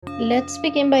Let's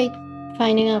begin by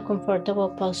finding a comfortable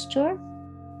posture,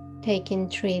 taking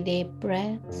 3 deep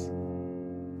breaths,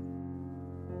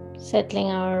 settling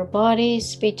our body,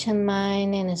 speech, and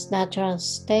mind in its natural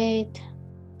state,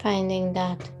 finding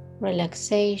that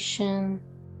relaxation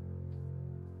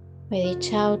with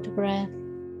each out breath,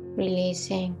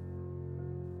 releasing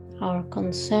our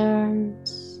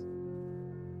concerns,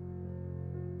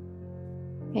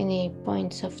 any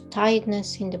points of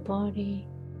tightness in the body.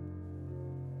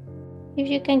 If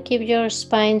you can keep your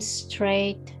spine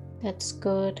straight, that's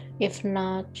good. If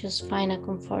not, just find a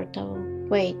comfortable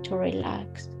way to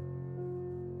relax.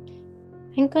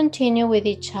 And continue with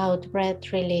each out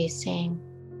breath, releasing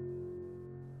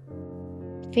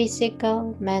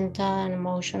physical, mental, and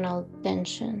emotional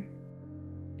tension.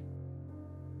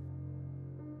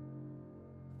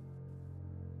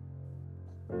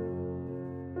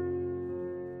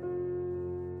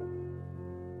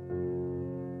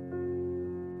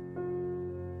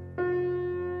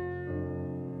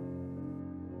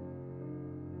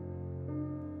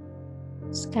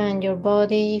 Scan your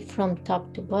body from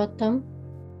top to bottom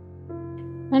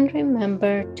and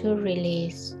remember to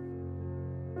release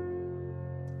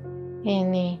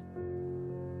any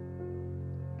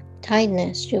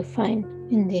tightness you find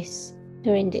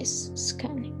during this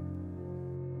scanning.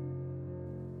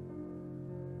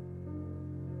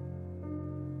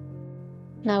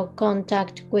 Now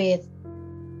contact with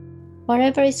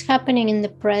whatever is happening in the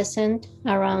present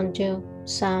around you,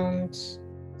 sounds,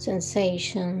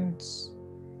 sensations,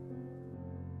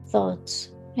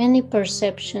 thoughts, any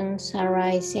perceptions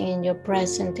arising in your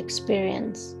present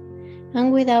experience,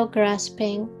 and without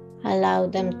grasping, allow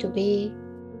them to be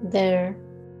there.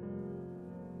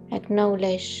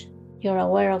 Acknowledge you're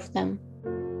aware of them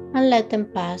and let them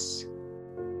pass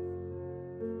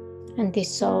and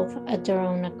dissolve at their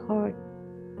own accord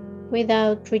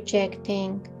without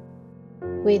rejecting,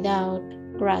 without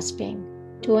grasping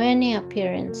to any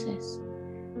appearances.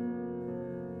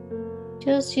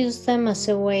 Just use them as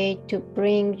a way to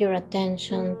bring your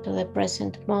attention to the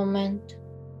present moment,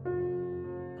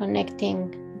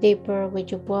 connecting deeper with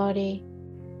your body,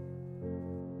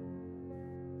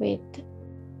 with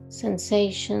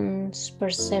sensations,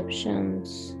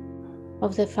 perceptions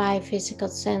of the 5 physical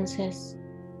senses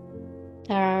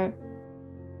that are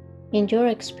in your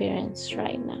experience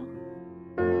right now.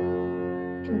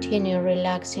 Continue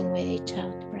relaxing with each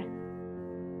out breath.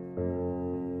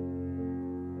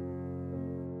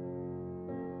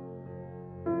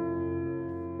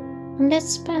 And let's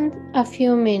spend a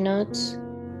few minutes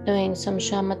doing some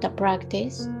shamatha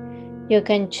practice. You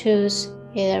can choose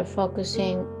either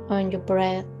focusing on your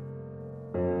breath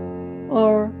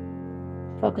or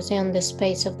focusing on the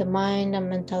space of the mind and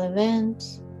mental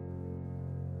events,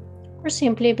 or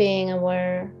simply being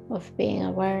aware of being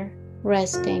aware,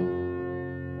 resting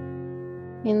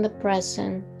in the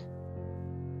present,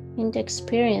 in the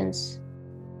experience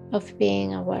of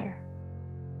being aware.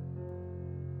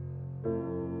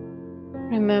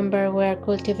 Remember, we're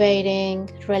cultivating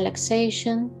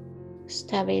relaxation,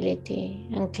 stability,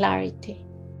 and clarity.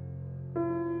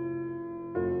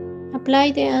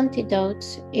 Apply the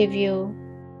antidotes if you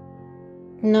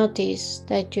notice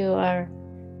that you are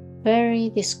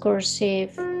very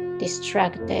discursive,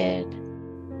 distracted,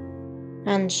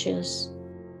 anxious.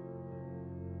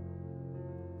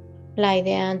 Apply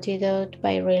the antidote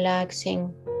by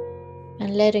relaxing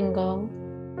and letting go.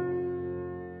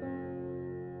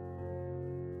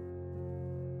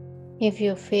 If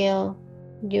you feel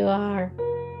you are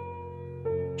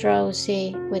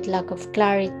drowsy with lack of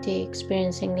clarity,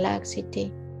 experiencing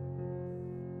laxity,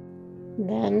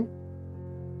 then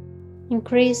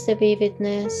increase the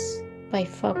vividness by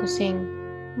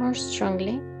focusing more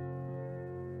strongly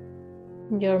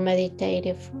on your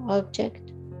meditative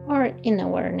object or in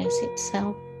awareness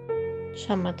itself,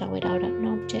 shamatha without an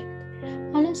object.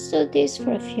 And let's do this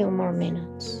for a few more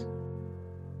minutes.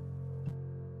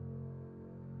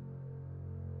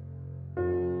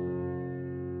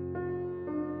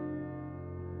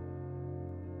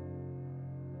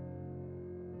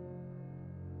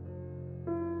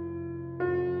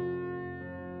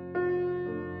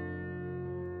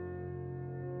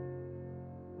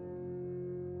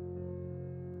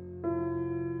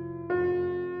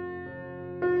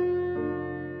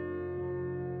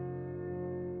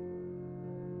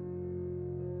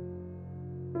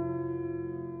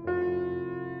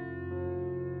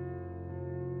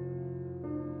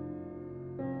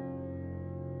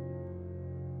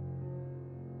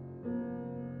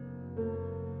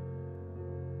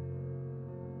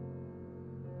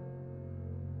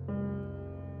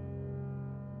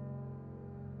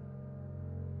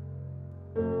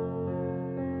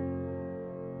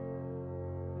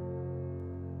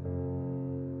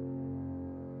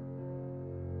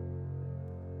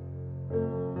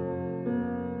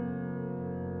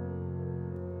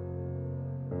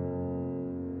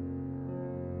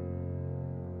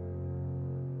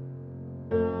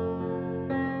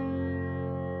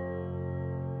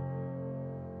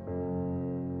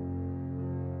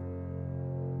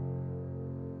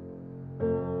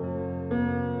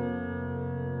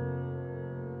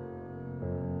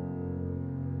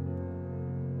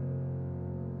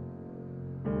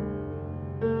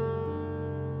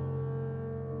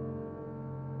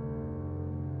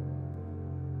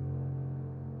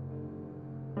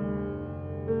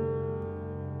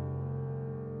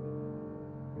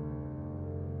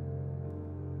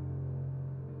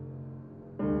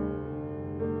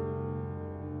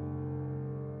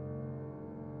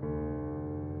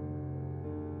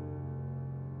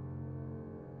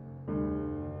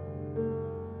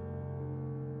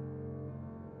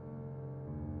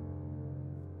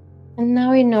 And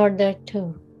now, in order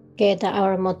to get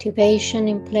our motivation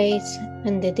in place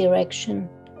and the direction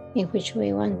in which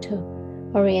we want to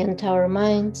orient our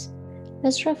minds,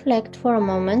 let's reflect for a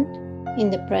moment in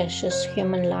the precious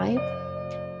human life,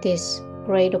 this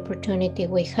great opportunity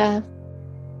we have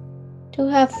to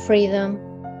have freedom,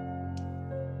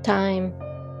 time,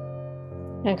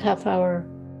 and have our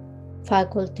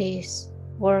faculties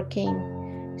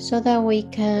working so that we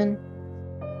can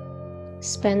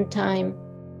spend time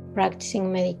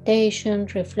practicing meditation,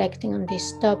 reflecting on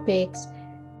these topics,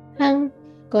 and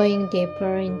going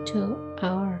deeper into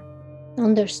our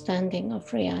understanding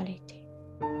of reality.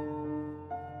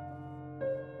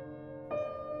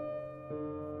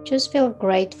 Just feel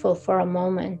grateful for a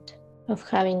moment of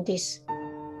having this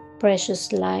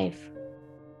precious life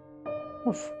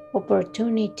of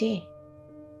opportunity.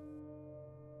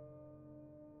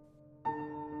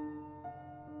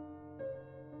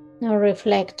 Now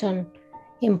reflect on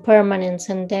impermanence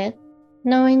and death,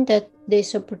 knowing that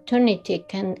this opportunity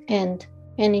can end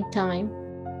anytime.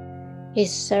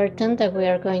 It's certain that we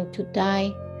are going to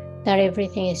die, that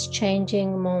everything is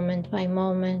changing moment by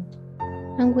moment,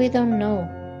 and we don't know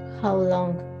how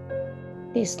long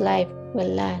this life will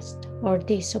last, or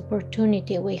this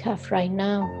opportunity we have right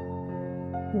now,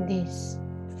 this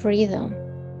freedom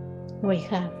we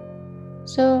have.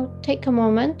 So take a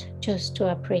moment just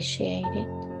to appreciate it.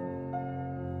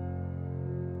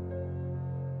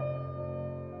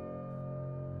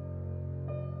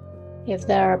 If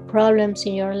there are problems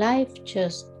in your life,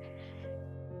 just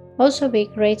also be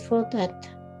grateful that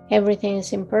everything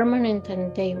is impermanent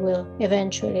and they will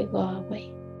eventually go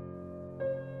away.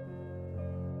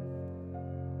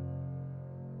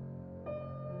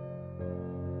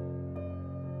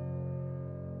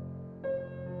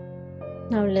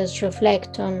 Now let's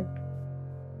reflect on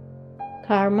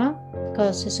karma,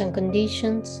 causes and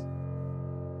conditions,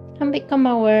 and become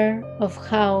aware of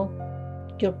how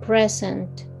your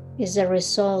present is a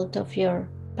result of your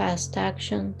past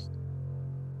actions,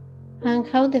 and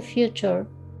how the future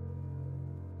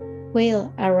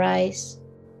will arise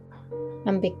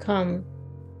and become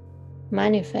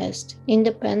manifest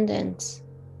independence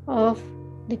of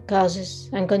the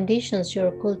causes and conditions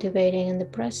you're cultivating in the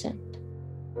present.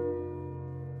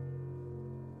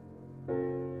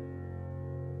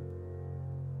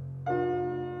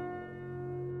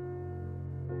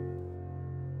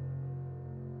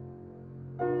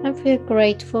 I feel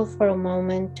grateful for a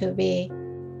moment to be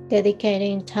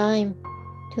dedicating time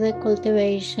to the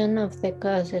cultivation of the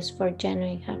causes for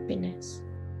genuine happiness.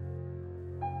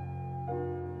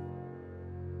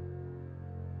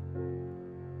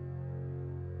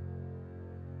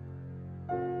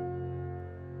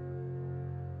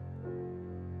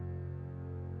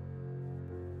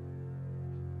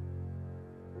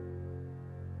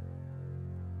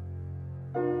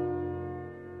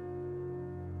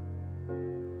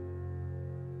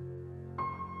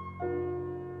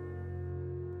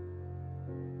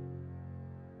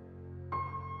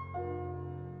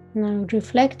 Now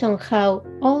reflect on how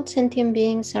all sentient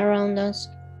beings around us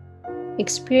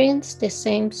experience the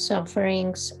same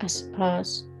sufferings as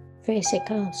us: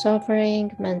 physical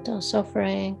suffering, mental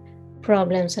suffering,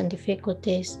 problems and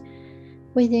difficulties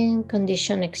within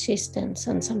conditioned existence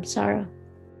and samsara.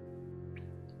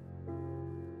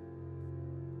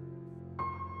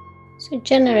 So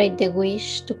generate the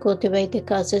wish to cultivate the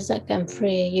causes that can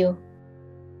free you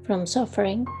from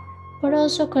suffering, but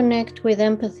also connect with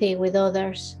empathy with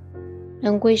others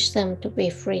and wish them to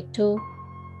be free too.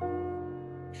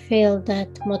 Feel that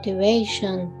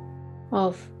motivation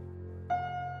of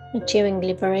achieving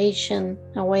liberation,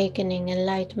 awakening,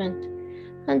 enlightenment,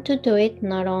 and to do it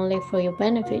not only for your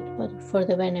benefit, but for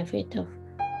the benefit of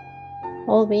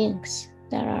all beings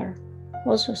that are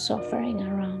also suffering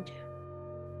around you.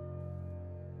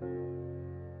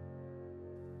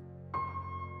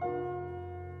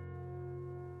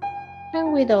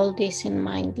 And with all this in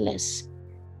mind, let's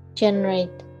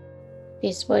generate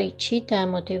this bodhicitta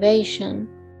motivation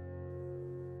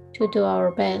to do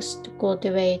our best to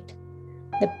cultivate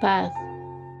the path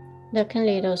that can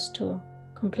lead us to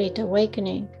complete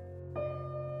awakening,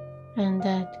 and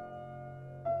that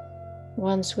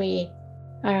once we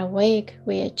are awake,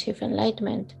 we achieve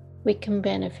enlightenment, we can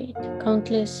benefit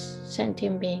countless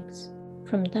sentient beings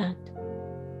from that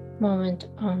moment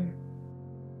on.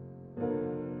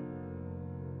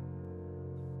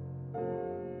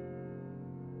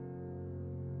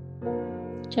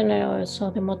 Generate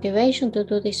also the motivation to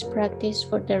do this practice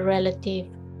for the relative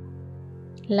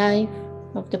life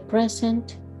of the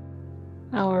present,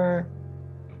 our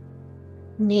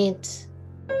needs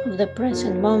of the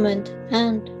present moment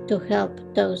and to help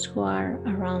those who are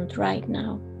around right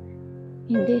now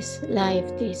in this life,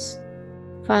 this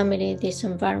family, this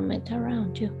environment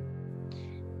around you.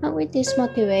 And with this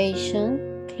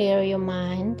motivation, clear your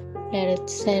mind, let it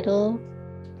settle,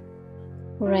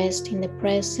 rest in the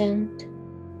present,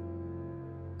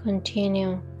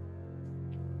 continue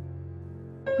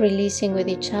releasing with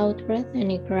each out breath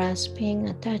any grasping,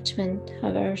 attachment,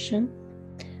 aversion.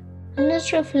 And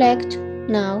let's reflect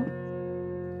now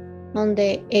on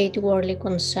the 8 worldly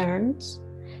concerns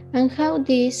and how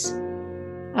these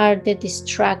are the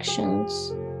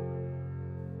distractions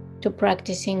to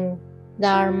practicing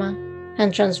Dharma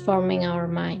and transforming our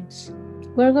minds.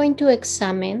 We're going to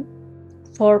examine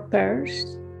 4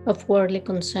 pairs of worldly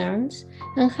concerns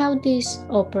and how these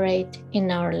operate in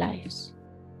our lives.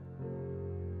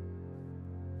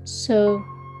 So,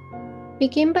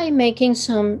 begin by making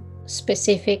some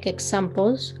specific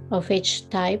examples of each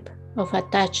type of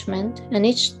attachment and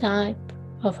each type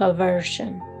of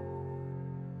aversion.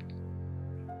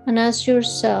 And ask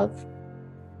yourself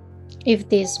if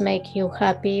these make you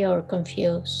happy or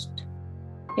confused,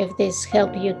 if these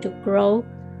help you to grow,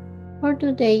 or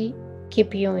do they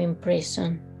keep you in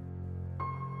prison?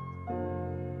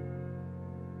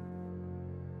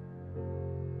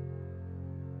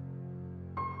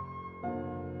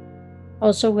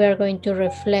 Also, we are going to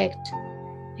reflect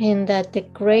in that the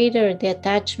greater the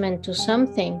attachment to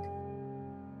something,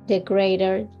 the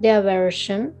greater the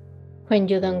aversion when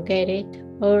you don't get it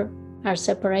or are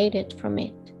separated from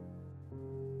it.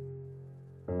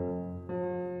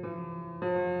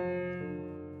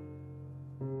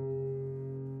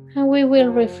 And we will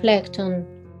reflect on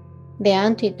the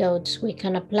antidotes we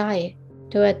can apply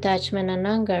to attachment and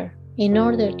anger in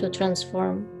order to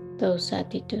transform those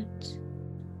attitudes.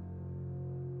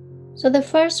 So the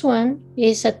first one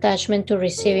is attachment to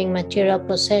receiving material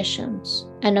possessions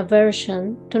and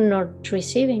aversion to not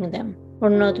receiving them or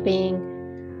not being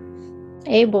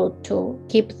able to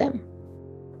keep them.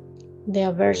 The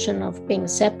aversion of being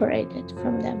separated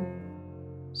from them.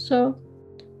 So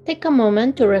take a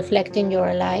moment to reflect in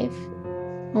your life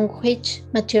on which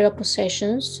material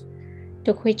possessions,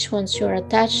 to which ones you're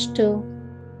attached to,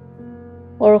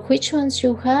 or which ones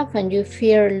you have and you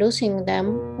fear losing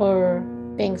them or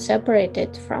being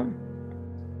separated from.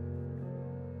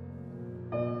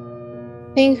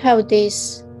 Think how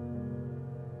this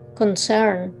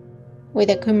concern with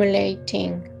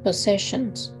accumulating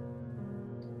possessions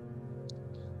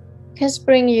has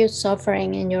bring you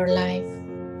suffering in your life.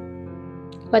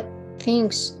 What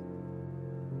things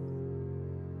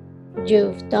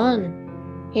you've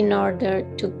done in order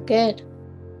to get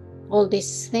all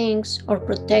these things or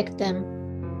protect them,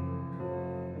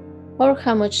 or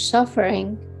how much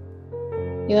suffering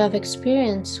you have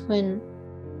experienced when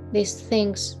these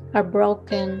things are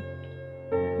broken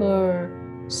or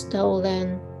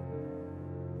stolen,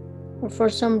 or for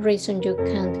some reason you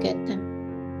can't get them.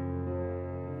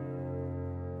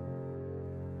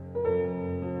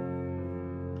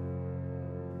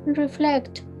 And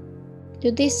reflect, do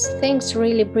these things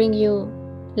really bring you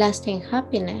lasting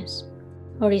happiness?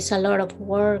 Or is a lot of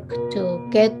work to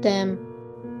get them,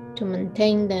 to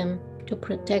maintain them, to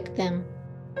protect them,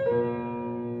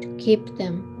 to keep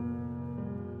them?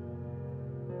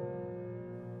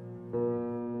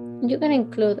 You can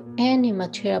include any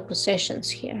material possessions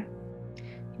here.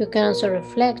 You can also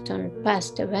reflect on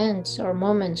past events or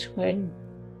moments when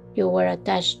you were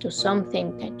attached to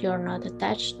something that you're not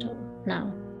attached to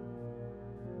now.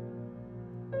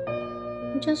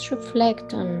 Just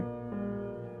reflect on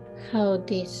how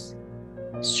this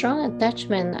strong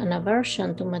attachment and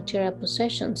aversion to material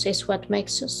possessions is what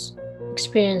makes us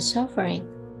experience suffering.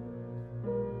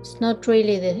 It's not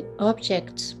really the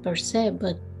objects per se,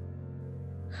 but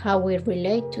how we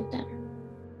relate to them.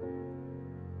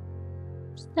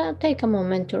 So take a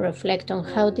moment to reflect on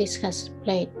how this has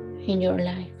played in your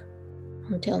life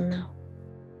until now.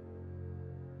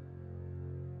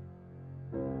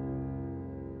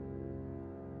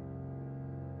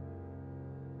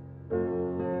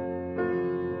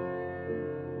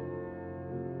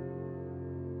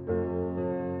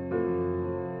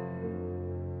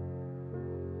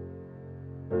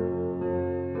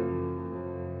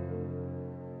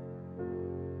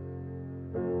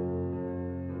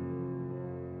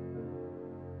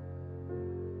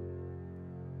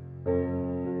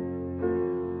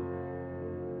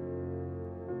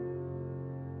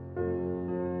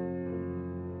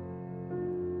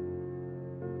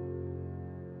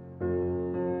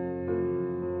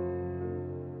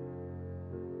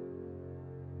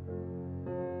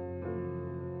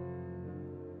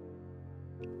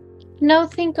 Now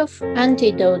think of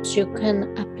antidotes you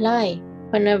can apply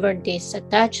whenever this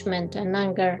attachment and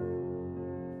anger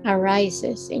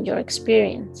arises in your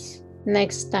experience.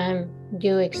 Next time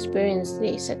you experience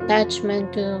this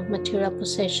attachment to material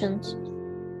possessions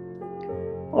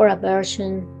or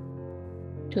aversion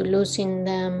to losing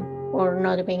them or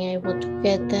not being able to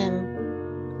get them,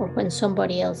 or when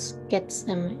somebody else gets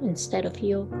them instead of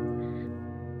you,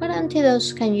 what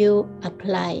antidotes can you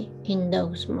apply in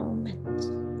those moments?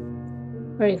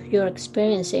 Or if you're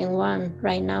experiencing one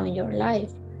right now in your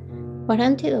life, what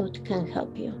antidote can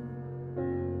help you?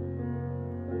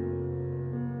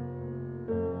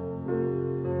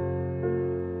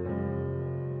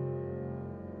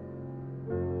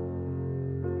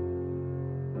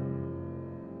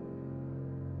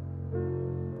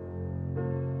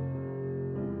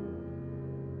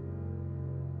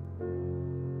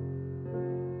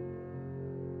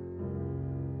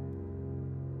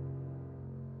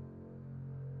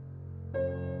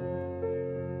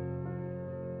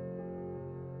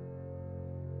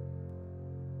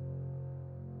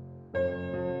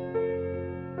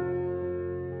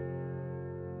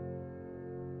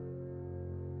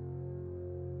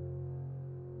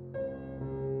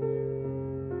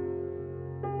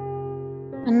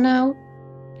 And now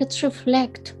let's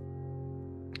reflect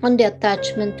on the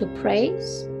attachment to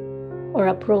praise or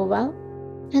approval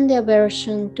and the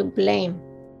aversion to blame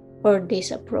or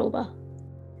disapproval.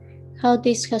 How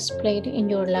this has played in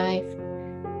your life,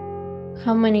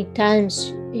 how many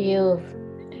times you've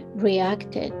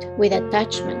reacted with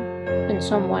attachment when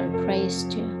someone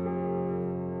praised you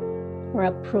or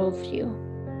approved you,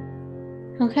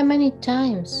 and how many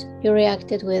times you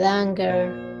reacted with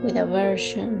anger, with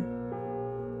aversion,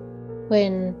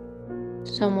 when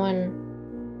someone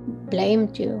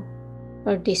blamed you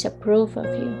or disapproved of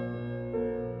you.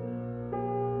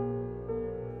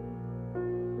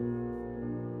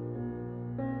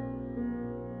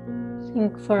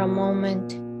 Think for a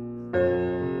moment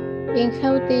in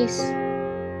how this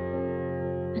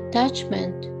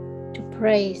attachment to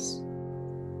praise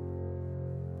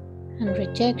and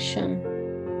rejection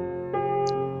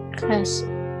has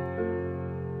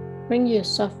bring you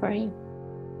suffering.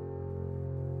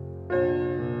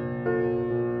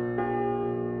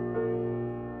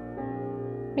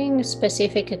 Bring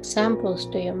specific examples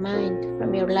to your mind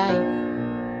from your life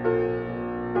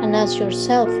and ask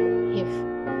yourself if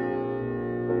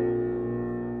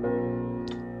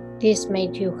this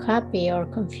made you happy or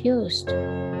confused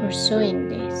pursuing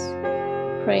this,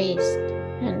 praised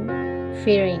and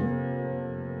fearing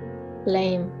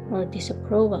blame or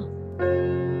disapproval.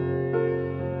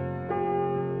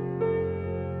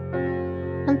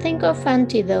 And think of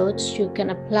antidotes you can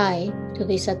apply to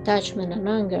this attachment and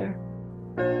anger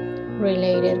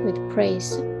related with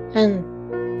praise and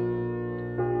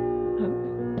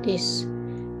this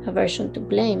aversion to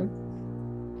blame.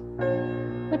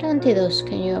 What antidotes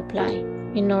can you apply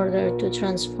in order to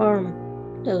transform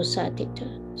those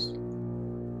attitudes?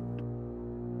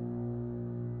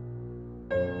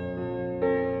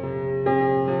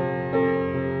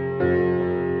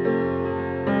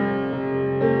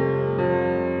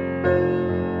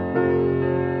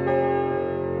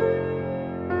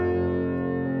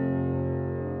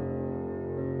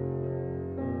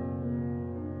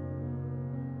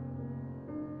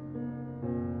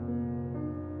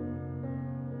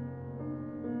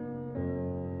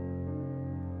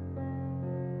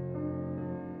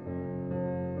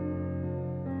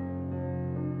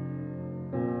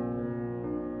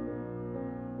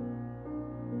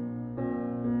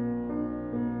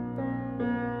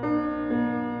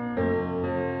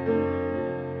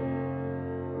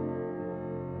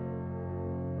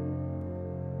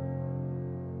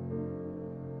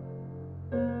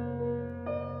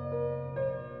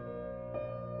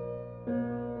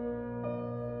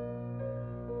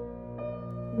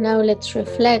 Now let's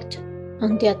reflect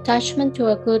on the attachment to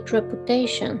a good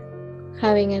reputation,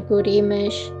 having a good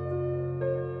image,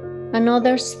 and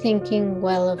others thinking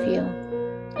well of you,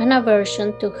 and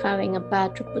aversion to having a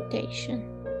bad reputation.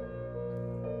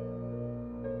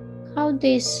 How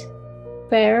this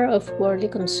pair of worldly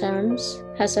concerns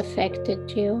has affected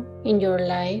you in your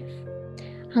life,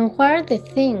 and what are the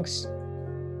things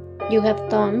you have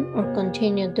done or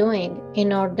continue doing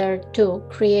in order to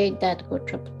create that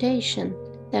good reputation,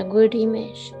 that good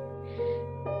image,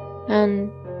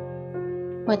 and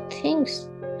what things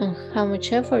and how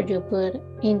much effort you put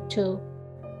into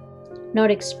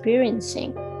not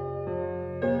experiencing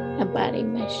a bad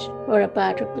image or a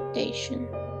bad reputation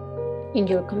in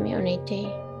your community,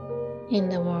 in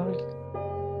the world.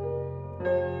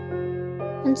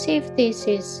 And see if this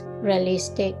is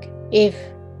realistic, if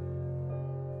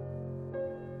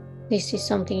this is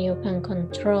something you can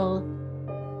control.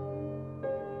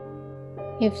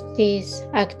 If this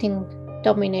acting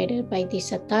dominated by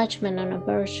this attachment and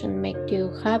aversion make you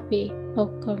happy or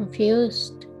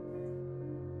confused,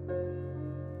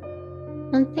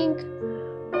 and think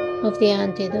of the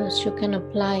antidotes you can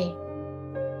apply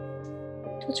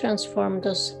to transform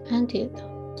those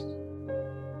attitudes.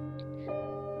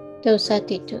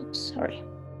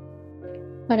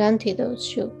 What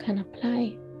antidotes you can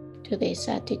apply to these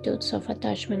attitudes of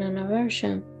attachment and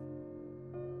aversion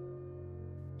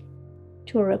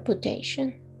to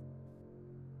reputation.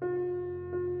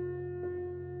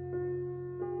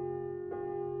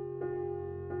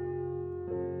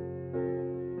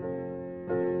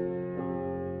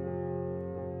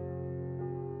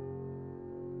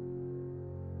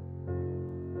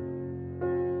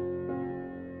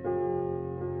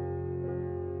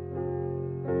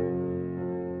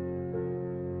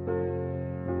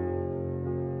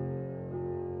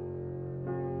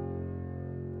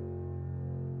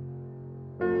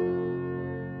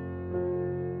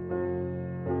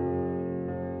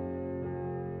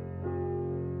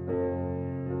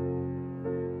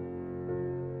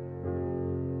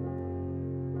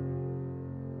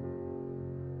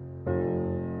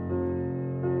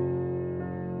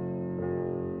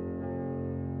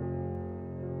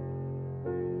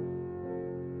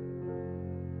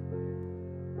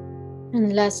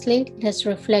 And lastly, let's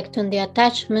reflect on the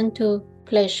attachment to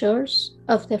pleasures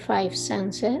of the five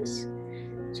senses,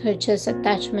 such as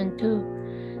attachment to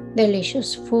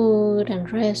delicious food and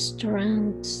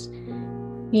restaurants,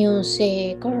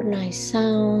 music or nice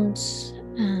sounds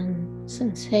and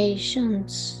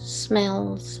sensations,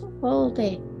 smells, all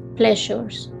the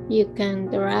pleasures you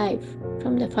can derive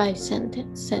from the five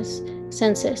senses,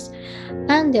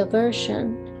 and the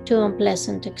aversion to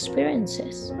unpleasant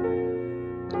experiences.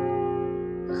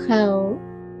 How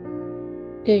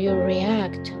do you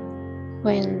react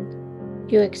when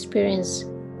you experience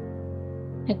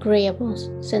agreeable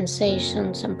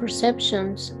sensations and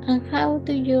perceptions, and how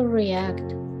do you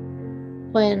react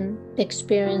when the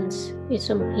experience is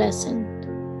unpleasant?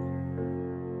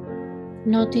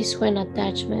 Notice when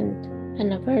attachment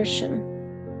and aversion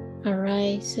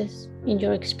arises in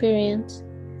your experience,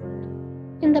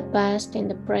 in the past, in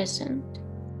the present.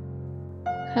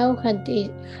 How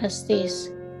has this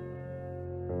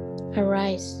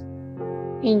arise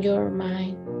in your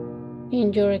mind,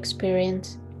 in your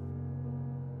experience?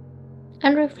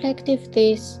 And reflect if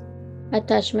this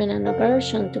attachment and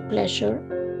aversion to pleasure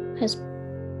has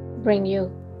bring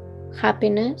you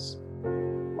happiness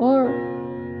or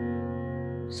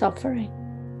suffering,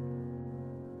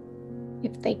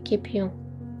 if they keep you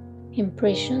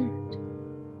imprisoned.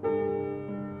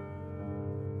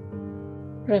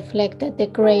 Reflect that the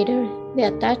greater the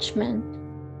attachment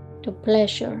to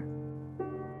pleasure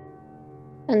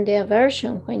and the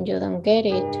aversion when you don't get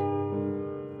it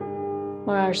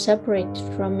or are separated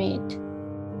from it,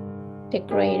 the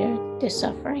greater the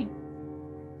suffering.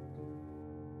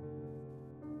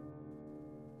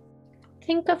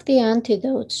 Think of the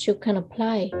antidotes you can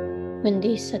apply when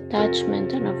this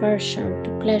attachment and aversion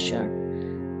to pleasure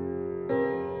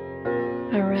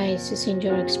arises in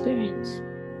your experience.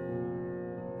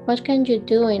 What can you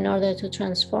do in order to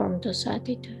transform those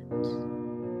attitudes?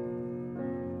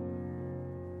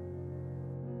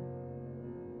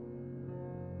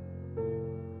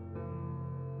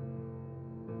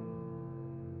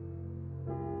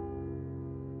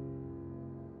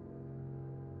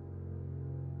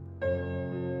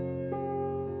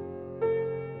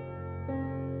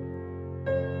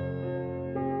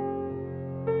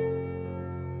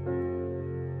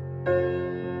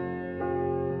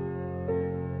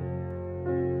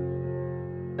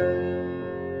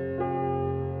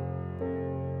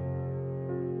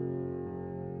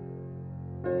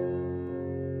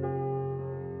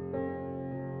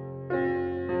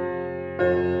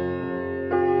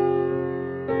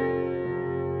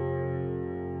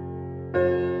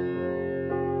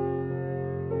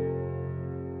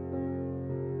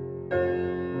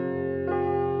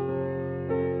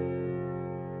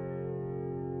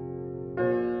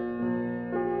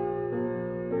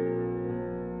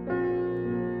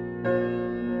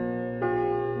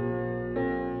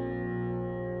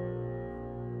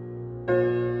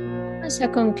 As a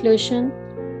conclusion,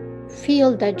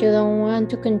 feel that you don't want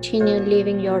to continue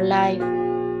living your life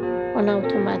on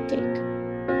automatic,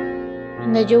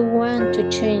 and that you want to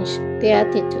change the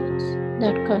attitudes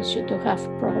that cause you to have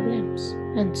problems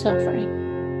and suffering.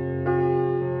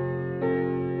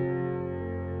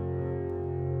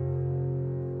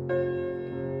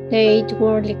 The 8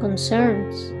 worldly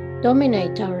concerns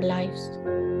dominate our lives.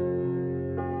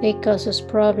 They cause us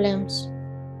problems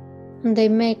and they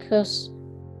make us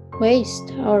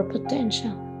waste our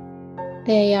potential.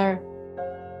 They are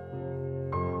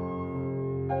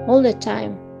all the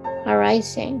time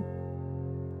arising.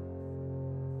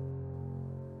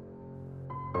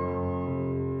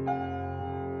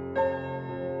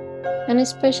 And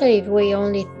especially if we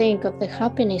only think of the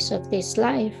happiness of this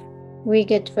life, we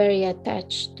get very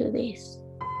attached to this.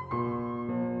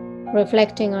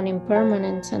 Reflecting on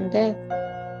impermanence and death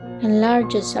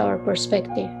enlarges our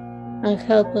perspective and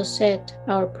helps us set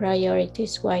our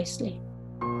priorities wisely.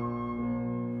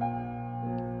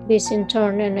 This in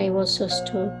turn enables us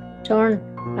to turn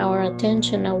our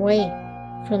attention away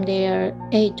from the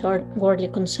 8 worldly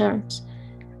concerns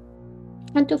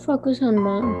and to focus on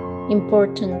more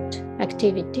important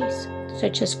activities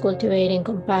such as cultivating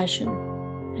compassion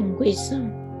and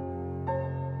wisdom,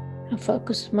 a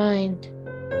focused mind,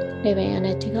 living an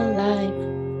ethical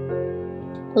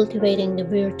life, cultivating the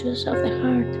virtues of the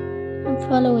heart, and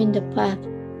following the path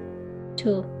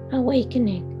to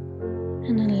awakening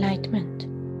and enlightenment.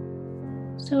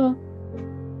 So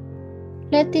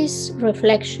let this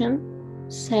reflection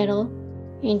settle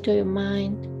into your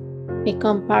mind,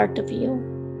 become part of you.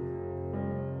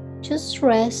 Just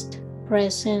rest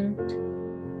present.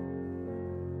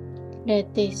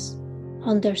 Let this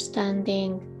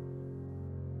understanding,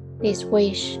 this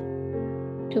wish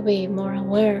to be more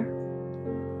aware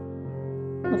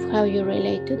of how you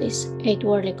relate to these 8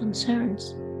 worldly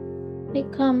concerns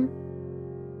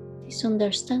this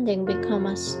understanding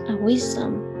becomes a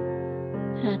wisdom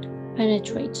that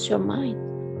penetrates your mind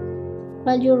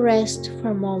while you rest for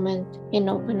a moment in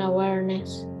open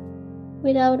awareness,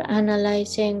 without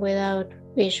analyzing, without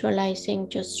visualizing,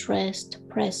 just rest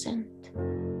present.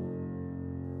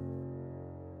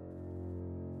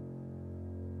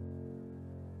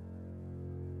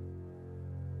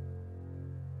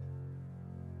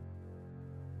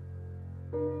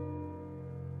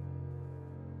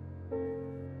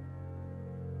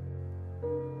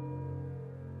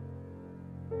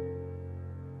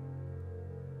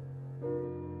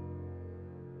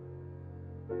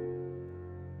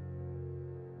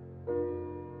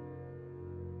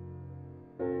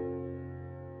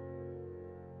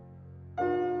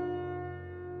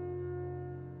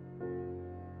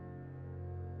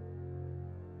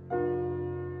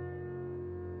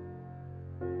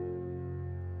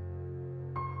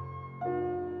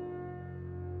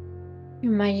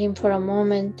 Imagine for a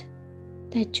moment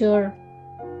that you're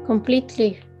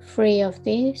completely free of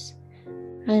this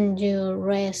and you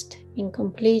rest in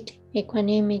complete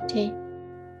equanimity,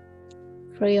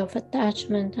 free of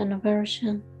attachment and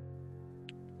aversion,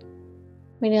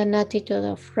 with an attitude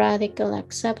of radical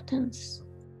acceptance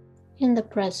in the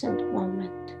present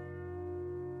moment.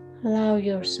 Allow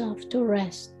yourself to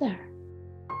rest there.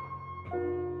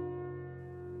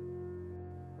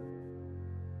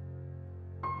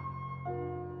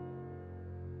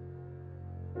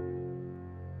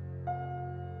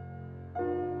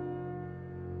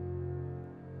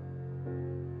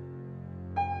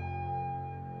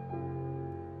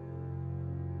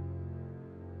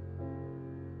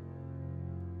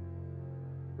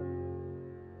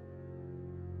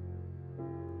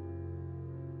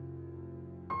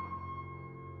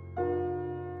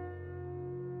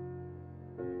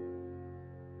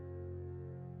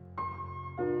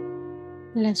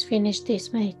 Let's finish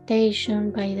this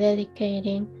meditation by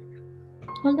dedicating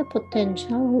all the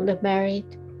potential, all the merit,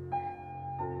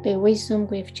 the wisdom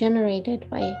we've generated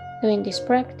by doing this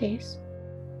practice,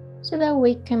 so that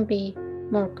we can be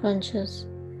more conscious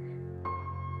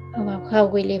about how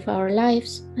we live our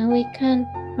lives and we can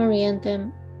orient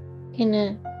them in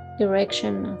a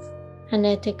direction of an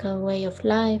ethical way of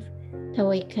life, that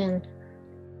we can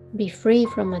be free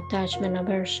from attachment,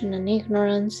 aversion, and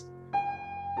ignorance,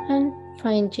 and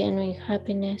find genuine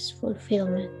happiness,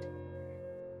 fulfillment.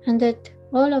 And that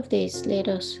all of this lead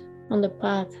us on the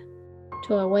path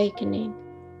to awakening,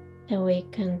 that we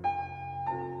can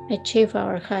achieve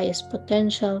our highest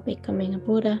potential, becoming a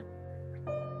Buddha,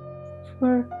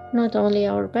 for not only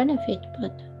our benefit,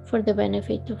 but for the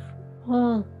benefit of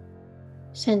all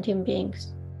sentient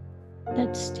beings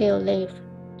that still live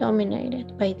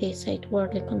dominated by these 8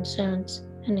 worldly concerns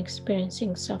and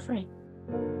experiencing suffering,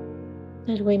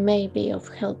 that we may be of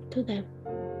help to them.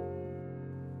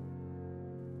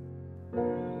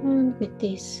 And with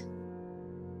this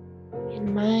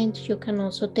in mind, you can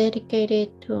also dedicate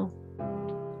it to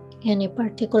any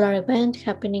particular event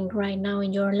happening right now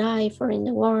in your life or in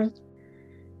the world,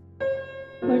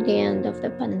 for the end of the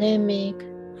pandemic,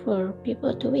 for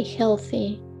people to be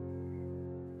healthy,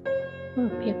 for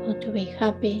people to be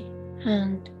happy,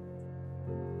 and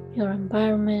your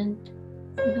environment,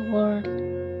 for the world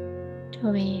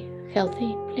to be a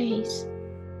healthy place,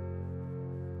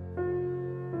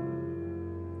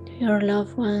 to your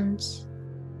loved ones,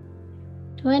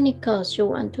 to any cause you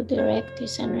want to direct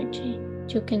this energy.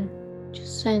 You can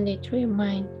just send it through your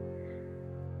mind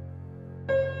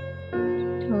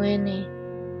to any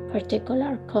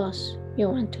particular cause you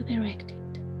want to direct it.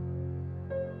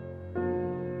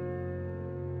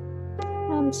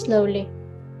 And slowly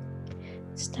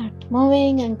start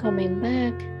moving and coming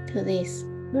back to this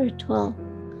virtual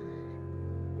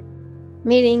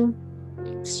meeting.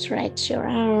 Stretch your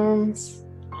arms,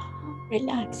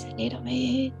 relax a little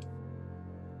bit.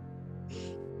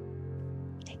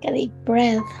 Take a deep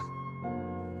breath.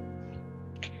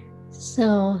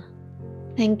 So,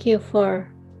 thank you for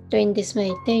doing this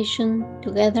meditation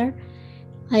together.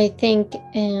 I think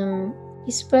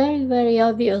it's very, very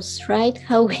obvious, right,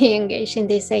 how we engage in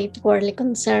these 8 worldly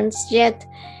concerns, yet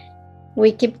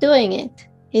we keep doing it.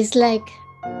 It's like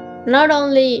not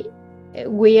only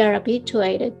we are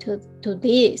habituated to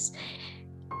this,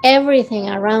 everything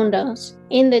around us,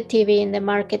 in the TV, in the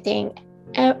marketing,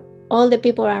 all the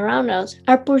people around us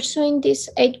are pursuing these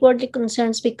 8 worldly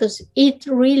concerns because it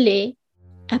really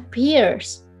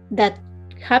appears that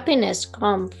happiness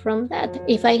comes from that.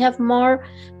 If I have more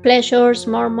pleasures,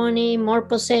 more money, more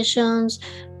possessions,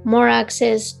 more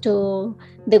access to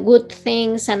the good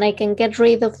things, and I can get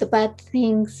rid of the bad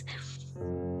things,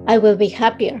 I will be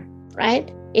happier,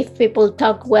 right? If people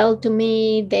talk well to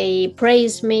me, they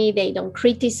praise me, they don't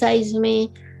criticize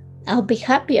me, I'll be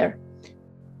happier.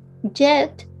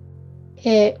 Yet,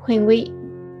 when we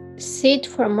sit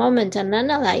for a moment and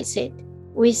analyze it,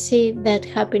 we see that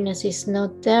happiness is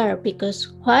not there.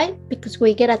 Because why? Because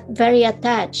we get very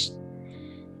attached,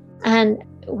 and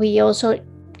we also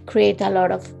create a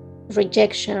lot of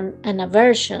rejection and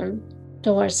aversion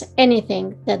towards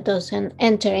anything that doesn't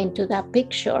enter into that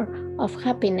picture of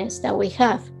happiness that we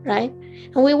have, right?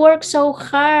 And we work so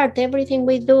hard. Everything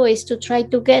we do is to try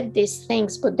to get these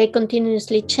things, but they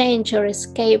continuously change or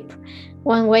escape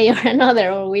one way or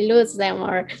another, or we lose them,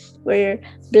 or we're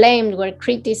blamed, we're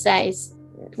criticized.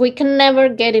 We can never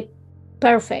get it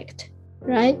perfect,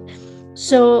 right?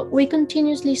 So we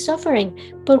continuously suffering.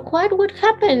 But what would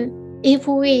happen if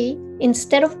we,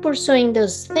 instead of pursuing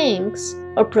those things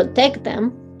or protect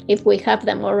them, if we have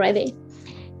them already,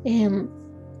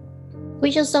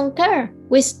 we just don't care.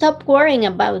 We stop worrying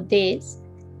about this,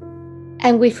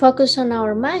 and we focus on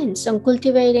our minds, on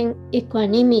cultivating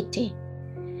equanimity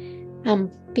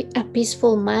and a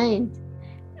peaceful mind,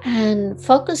 and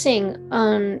focusing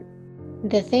on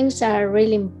the things that are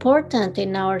really important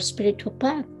in our spiritual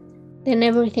path. Then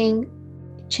everything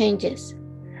changes,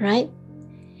 right?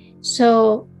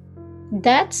 So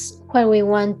that's what we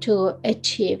want to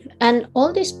achieve. And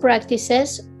all these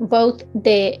practices, both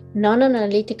the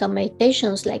non-analytical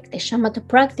meditations like the shamatha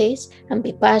practice and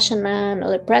vipassana and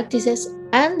other practices,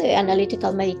 and the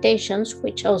analytical meditations,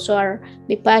 which also are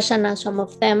vipassana, some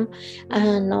of them,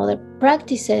 and other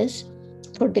practices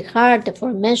for the heart,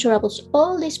 for measurables,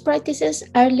 all these practices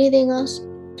are leading us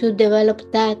to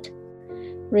develop that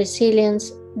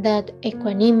resilience, that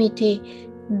equanimity,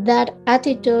 that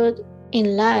attitude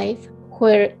in life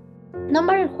where no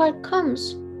matter what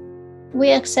comes,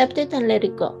 we accept it and let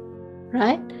it go,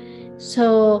 right?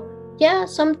 So yeah,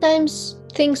 sometimes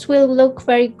things will look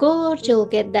very good. You'll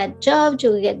get that job,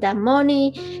 you'll get that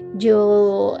money,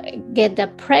 you'll get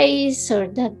that praise or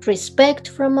that respect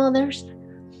from others,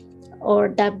 or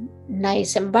that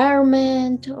nice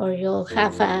environment, or you'll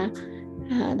have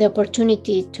the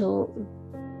opportunity to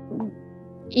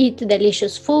eat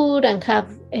delicious food and have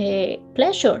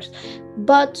pleasures.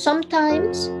 But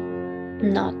sometimes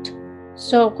not.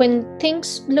 So when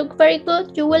things look very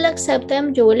good, you will accept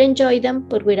them, you will enjoy them,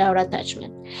 but without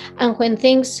attachment. And when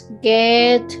things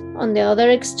get on the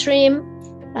other extreme,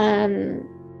 and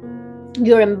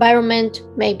your environment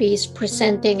maybe is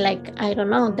presenting like, I don't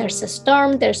know, there's a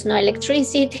storm, there's no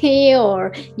electricity,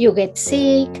 or you get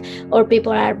sick, or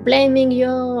people are blaming you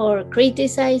or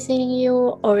criticizing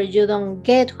you, or you don't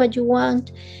get what you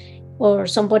want, or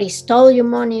somebody stole your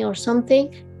money or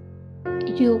something,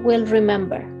 you will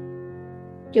remember.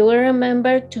 You will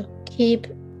remember to keep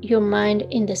your mind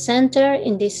in the center,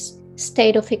 in this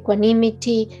state of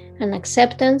equanimity and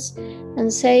acceptance,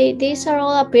 and say, these are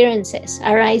all appearances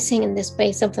arising in the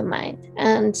space of the mind.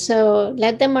 And so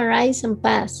let them arise and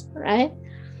pass, right?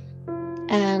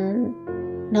 And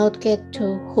not get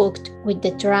too hooked with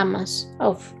the dramas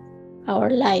of our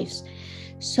lives.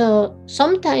 So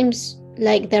sometimes,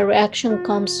 like, the reaction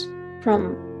comes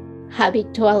from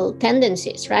habitual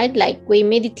tendencies, right? Like we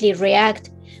immediately react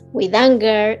with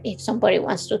anger, if somebody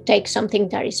wants to take something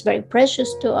that is very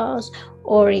precious to us,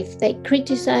 or if they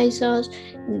criticize us,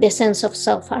 the sense of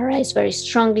self arises very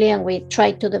strongly and we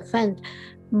try to defend.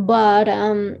 But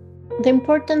the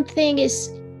important thing is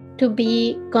to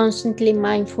be constantly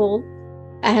mindful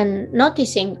and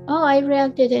noticing, oh, I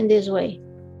reacted in this way.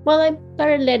 Well, I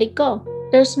better let it go.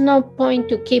 There's no point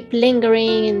to keep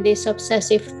lingering in these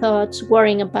obsessive thoughts,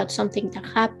 worrying about something that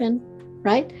happened,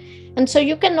 right? And so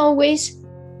you can always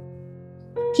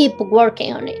keep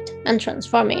working on it and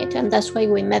transforming it. And that's why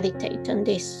we meditate on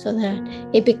this, so that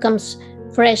it becomes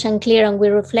fresh and clear, and we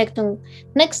reflect on,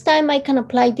 next time I can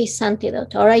apply this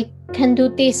antidote, or I can do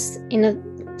this in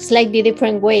a slightly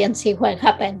different way and see what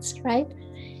happens, right?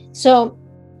 So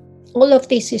all of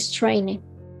this is training.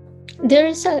 There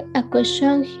is a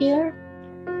question here.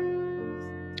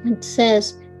 It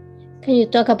says, can you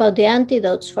talk about the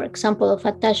antidotes, for example, of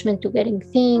attachment to getting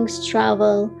things,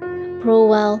 travel,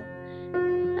 approval?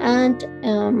 And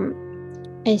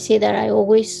I see that I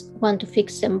always want to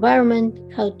fix the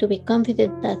environment, how to be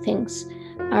confident that things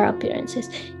are appearances.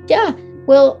 Yeah,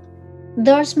 well,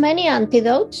 there's many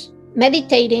antidotes.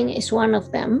 Meditating is one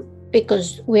of them,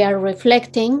 because we are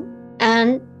reflecting,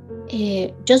 and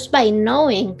just by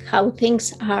knowing how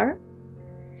things are,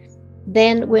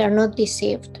 then we are not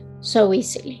deceived so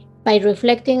easily. By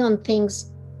reflecting on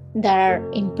things that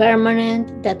are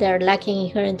impermanent, that they are lacking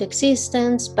inherent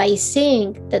existence, by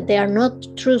seeing that they are not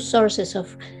true sources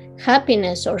of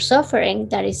happiness or suffering,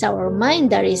 that is our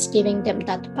mind that is giving them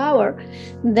that power,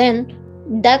 then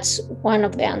that's one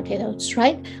of the antidotes,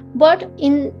 right? But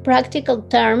in practical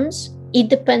terms, it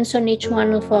depends on each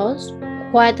one of us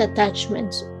what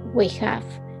attachments we have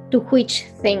to which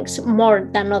things more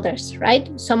than others, right?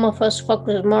 Some of us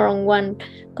focus more on one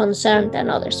concern than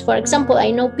others. For example,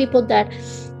 I know people that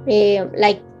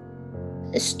like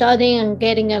studying and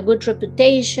getting a good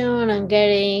reputation and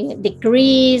getting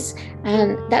degrees,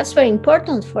 and that's very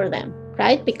important for them,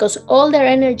 right? Because all their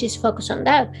energy is focused on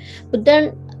that. But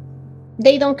then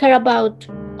they don't care about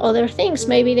other things.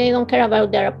 Maybe they don't care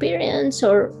about their appearance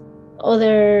or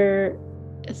other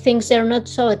things they're not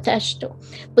so attached to.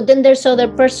 But then there's other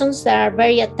persons that are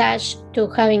very attached to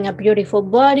having a beautiful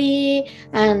body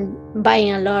and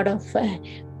buying a lot of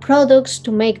products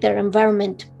to make their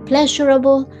environment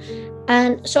pleasurable.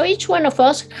 And so each one of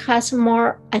us has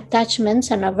more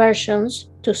attachments and aversions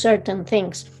to certain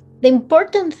things. The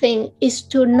important thing is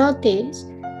to notice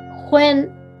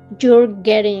when you're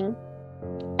getting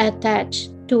attached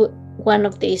to one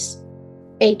of these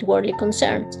 8 worldly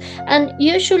concerns. And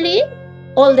usually,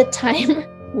 all the time,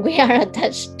 we are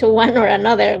attached to one or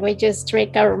another. We just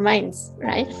trick our minds,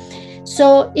 right?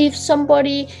 So if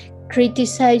somebody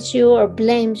criticizes you or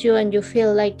blames you and you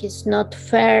feel like it's not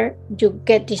fair, you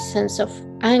get this sense of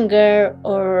anger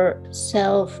or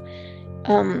self,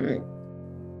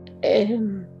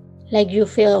 like you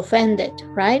feel offended,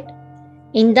 right?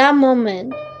 In that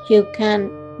moment, you can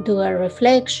do a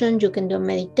reflection, you can do a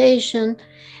meditation,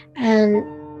 and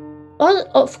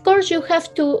of course, you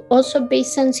have to also be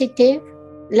sensitive.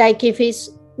 Like if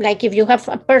you have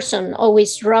a person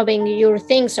always robbing your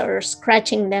things or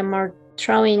scratching them or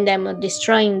throwing them or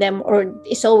destroying them, or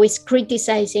is always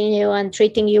criticizing you and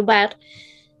treating you bad,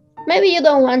 maybe you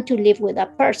don't want to live with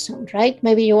that person, right?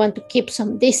 Maybe you want to keep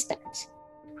some distance,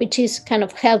 which is kind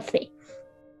of healthy.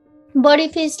 But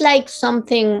if it's like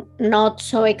something not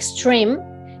so extreme,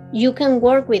 you can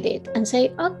work with it and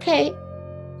say, okay,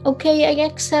 I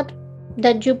accept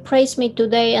that you praise me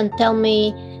today and tell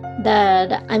me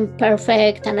that I'm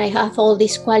perfect and I have all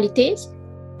these qualities.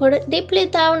 But deeply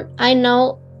down, I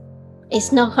know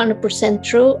it's not 100%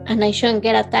 true, and I shouldn't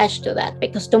get attached to that,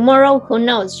 because tomorrow, who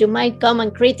knows, you might come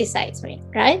and criticize me,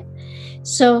 right?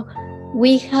 So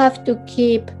we have to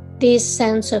keep this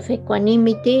sense of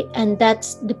equanimity, and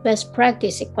that's the best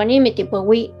practice, equanimity, but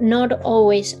we not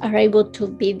always are able to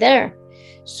be there.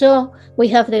 So we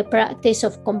have the practice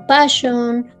of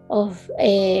compassion, of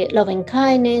loving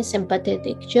kindness,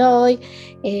 empathetic joy.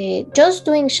 Just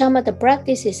doing shamatha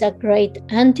practice is a great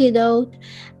antidote.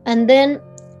 And then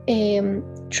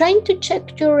trying to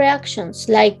check your reactions.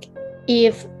 Like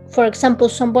if, for example,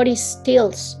 somebody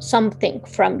steals something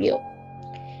from you,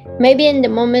 maybe in the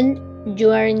moment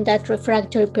you are in that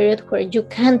refractory period where you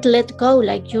can't let go,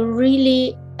 like you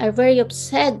really are very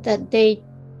upset that they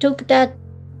took that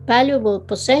valuable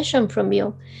possession from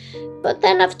you. But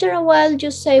then after a while you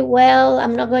say, well,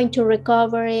 I'm not going to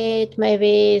recover it,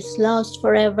 maybe it's lost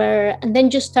forever, and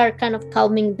then you start kind of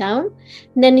calming down.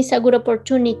 And then it's a good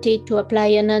opportunity to apply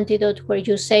an antidote where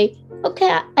you say,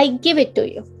 okay, I give it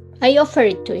to you, I offer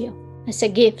it to you as a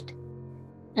gift.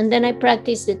 And then I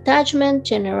practice detachment,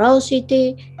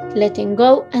 generosity, letting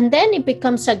go, and then it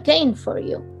becomes a gain for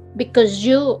you because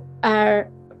you are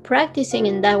practicing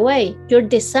in that way. You're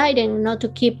deciding not to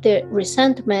keep the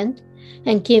resentment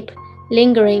and keep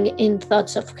lingering in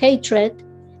thoughts of hatred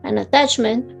and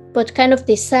attachment, but kind of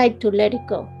decide to let it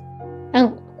go.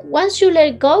 And once you let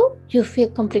it go, you feel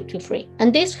completely free.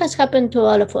 And this has happened to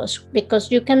all of us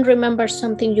because you can remember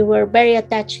something you were very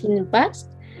attached in the past.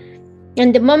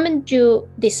 And the moment you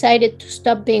decided to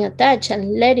stop being attached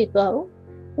and let it go,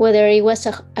 whether it was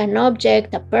an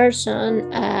object, a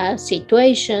person, a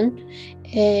situation,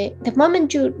 the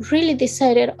moment you really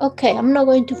decided, okay, I'm not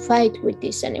going to fight with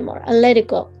this anymore, I'll let it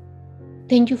go,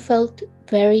 then you felt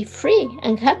very free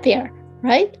and happier,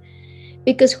 right?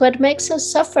 Because what makes us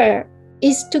suffer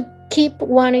is to keep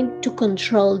wanting to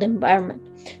control the environment.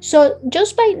 So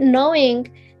just by knowing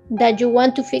that you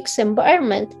want to fix the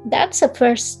environment, that's a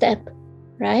first step,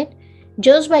 right?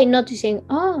 Just by noticing,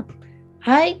 oh,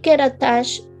 I get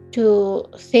attached to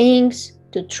things,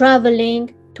 to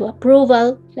traveling, to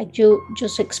approval, like you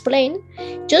just explained,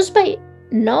 just by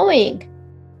knowing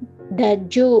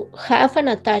that you have an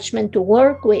attachment to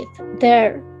work with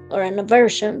there or an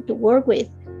aversion to work with,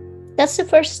 that's the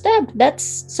first step.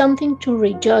 That's something to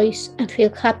rejoice and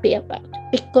feel happy about,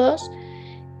 because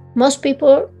most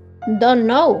people don't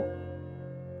know.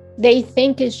 They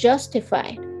think it's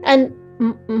justified. And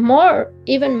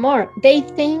even more, they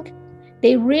think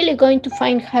they're really going to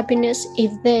find happiness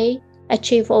if they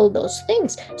achieve all those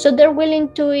things. So they're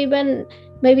willing to even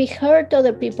maybe hurt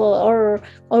other people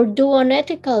or do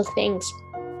unethical things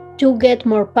to get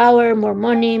more power, more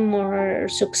money, more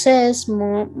success,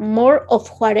 more of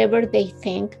whatever they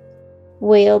think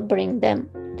will bring them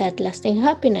that lasting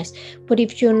happiness. But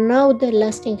if you know the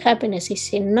lasting happiness is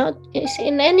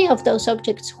in any of those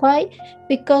objects, why?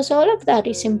 Because all of that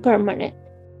is impermanent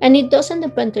and it doesn't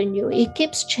depend on you. It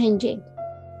keeps changing,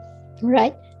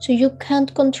 right? So you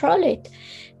can't control it.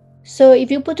 So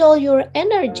if you put all your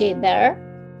energy there,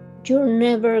 you're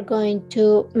never going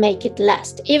to make it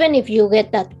last. Even if you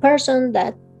get that person,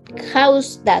 that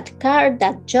house, that car,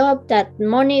 that job, that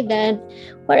money, that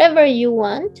whatever you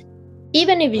want,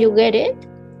 even if you get it,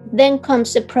 then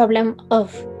comes the problem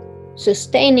of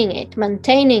sustaining it,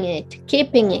 maintaining it,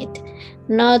 keeping it,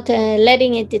 not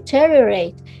letting it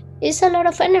deteriorate. It's a lot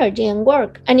of energy and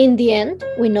work. And in the end,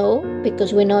 we know,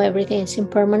 because we know everything is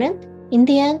impermanent, in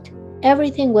the end,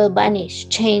 everything will vanish,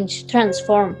 change,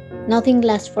 transform. Nothing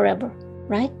lasts forever,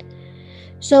 right?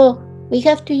 So we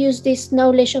have to use this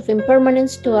knowledge of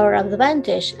impermanence to our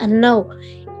advantage and know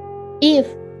if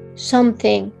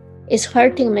something is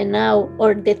hurting me now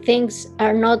or the things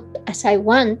are not as I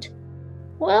want,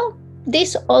 well,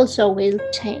 this also will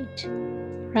change,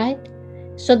 right?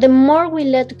 So the more we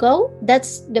let go,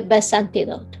 that's the best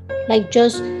antidote. Like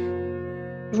just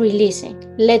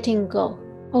releasing, letting go.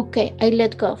 Okay, I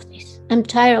let go of this. I'm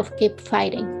tired of keep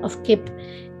fighting, of keep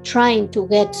trying to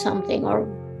get something or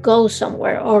go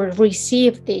somewhere or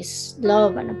receive this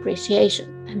love and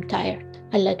appreciation. I'm tired.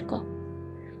 I let go.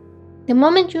 The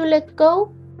moment you let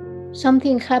go,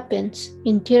 something happens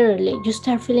interiorly. You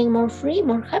start feeling more free,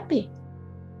 more happy.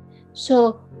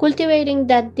 So cultivating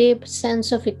that deep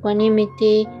sense of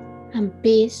equanimity and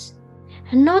peace,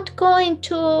 and not going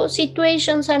to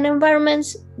situations and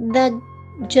environments that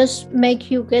just make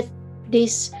you get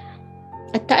this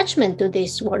attachment to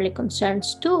these worldly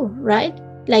concerns too, right?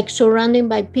 Like surrounding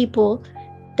by people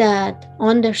that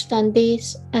understand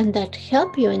this and that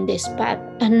help you in this path,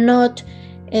 and not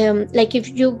like if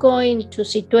you go into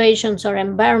situations or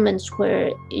environments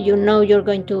where you know you're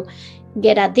going to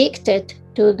get addicted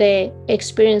to the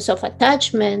experience of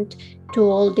attachment to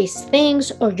all these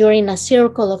things, or you're in a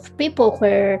circle of people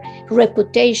where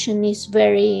reputation is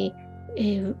very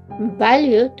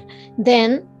valued,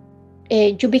 then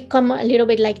you become a little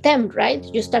bit like them, right?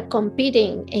 You start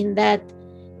competing in that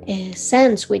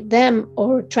sense with them,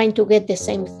 or trying to get the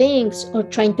same things, or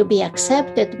trying to be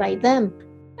accepted by them.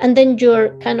 And then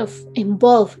you're kind of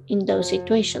involved in those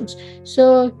situations.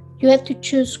 So you have to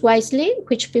choose wisely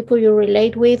which people you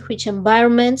relate with, which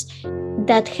environments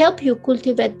that help you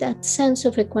cultivate that sense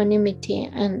of equanimity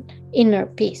and inner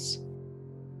peace.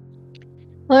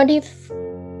 What if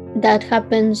that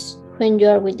happens when you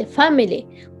are with the family?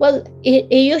 Well,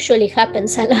 it usually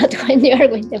happens a lot when you are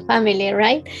with the family,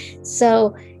 right?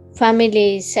 So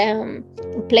family is a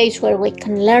place where we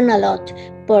can learn a lot,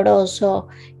 but also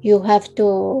you have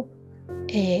to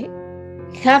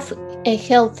have a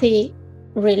healthy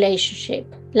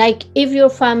relationship. Like if your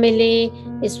family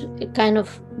is kind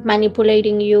of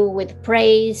manipulating you with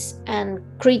praise and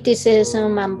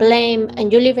criticism and blame,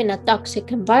 and you live in a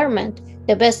toxic environment,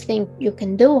 the best thing you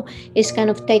can do is kind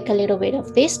of take a little bit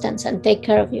of distance and take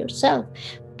care of yourself.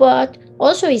 But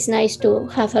also it's nice to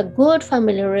have a good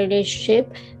family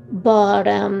relationship, but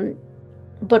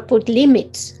put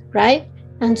limits, right?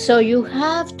 And so you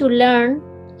have to learn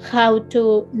how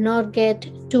to not get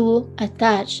too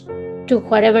attached to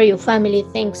whatever your family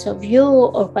thinks of you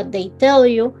or what they tell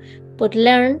you, but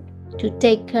learn to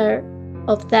take care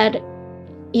of that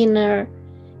inner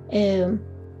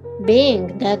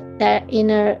being, that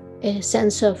inner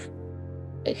sense of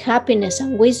happiness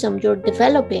and wisdom you're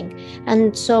developing.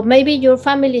 And so maybe your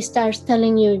family starts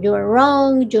telling you you're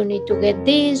wrong, you need to get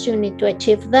this, you need to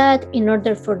achieve that, in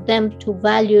order for them to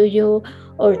value you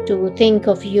or to think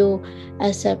of you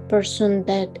as a person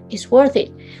that is worth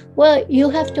it. Well, you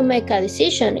have to make a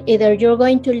decision. Either you're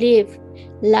going to live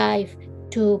life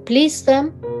to please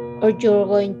them, or you're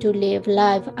going to live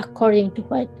life according to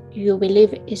what you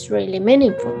believe is really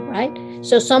meaningful, right?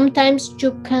 So sometimes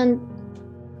you can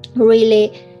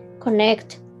really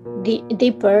connect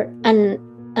deeper and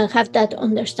have that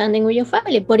understanding with your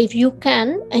family. But if you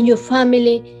can, and your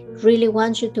family really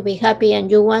wants you to be happy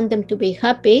and you want them to be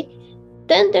happy,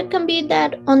 then there can be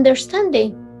that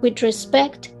understanding with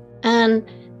respect and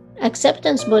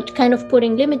acceptance, but kind of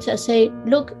putting limits. I say,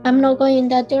 look, I'm not going in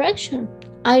that direction.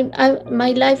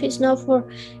 My life is not for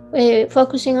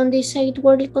focusing on these 8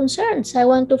 worldly concerns. I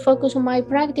want to focus on my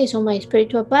practice, on my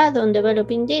spiritual path, on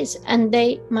developing this. And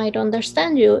they might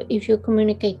understand you if you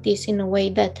communicate this in a way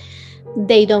that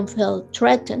they don't feel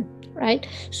threatened, right?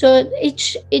 So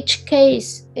each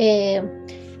case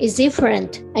is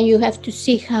different, and you have to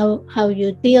see how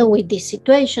you deal with these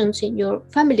situations in your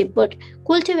family. But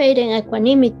cultivating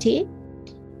equanimity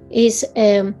is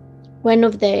one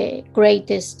of the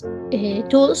greatest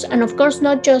tools. And of course,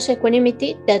 not just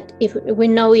equanimity, that if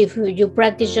you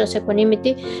practice just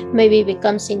equanimity, maybe it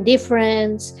becomes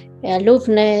indifference,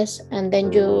 aloofness, and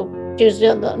then you just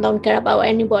don't care about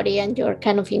anybody and you're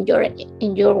kind of in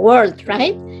your world,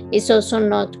 right? It's also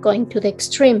not going to the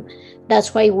extreme.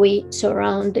 That's why we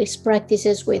surround these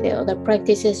practices with the other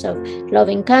practices of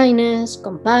loving kindness,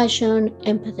 compassion,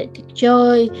 empathetic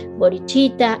joy,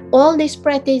 bodhicitta. All these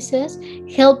practices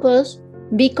help us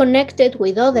be connected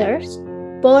with others,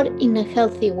 but in a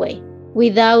healthy way,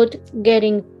 without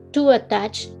getting too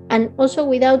attached, and also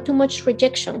without too much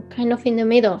rejection, kind of in the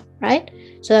middle, right?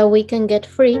 So that we can get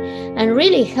free and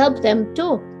really help them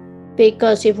too.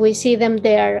 Because if we see them,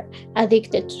 they are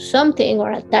addicted to something,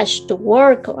 or attached to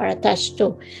work, or attached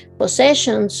to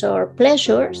possessions or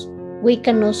pleasures, we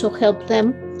can also help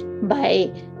them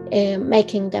by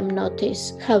making them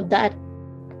notice how that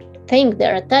thing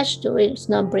they're attached to is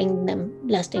not bringing them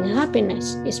lasting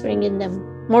happiness. It's bringing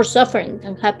them more suffering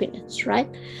than happiness, right?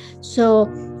 So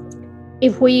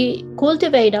if we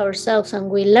cultivate ourselves and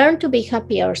we learn to be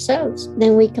happy ourselves,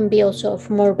 then we can be also of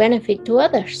more benefit to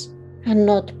others, and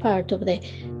not part of the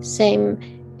same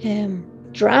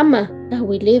drama that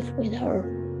we live with our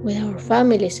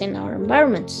families and our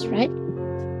environments, right?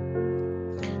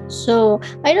 So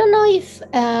I don't know if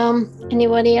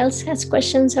anybody else has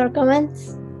questions or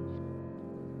comments.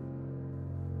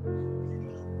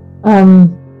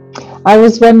 I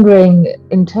was wondering,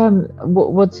 in terms,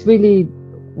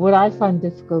 what I find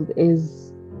difficult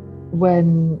is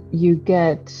when you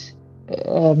get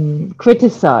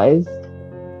criticized,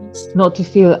 not to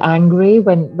feel angry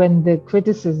when the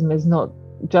criticism is not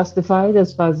justified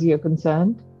as far as you're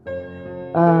concerned.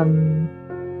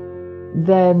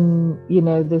 Then,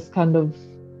 this kind of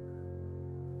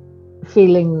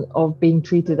feeling of being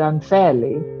treated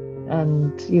unfairly,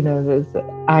 and there's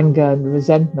anger and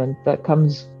resentment that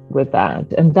comes with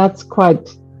that, and that's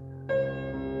quite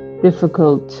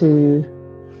difficult to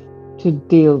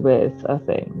deal with. I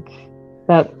think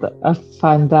that I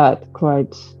find that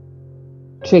quite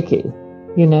tricky,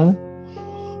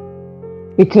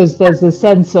 because there's a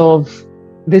sense of,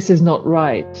 this is not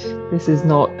right, this is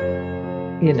not,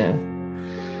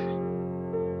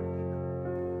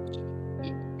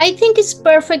 I think it's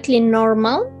perfectly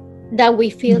normal that we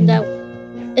feel that,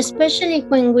 especially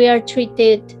when we are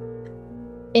treated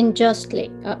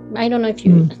unjustly. I don't know if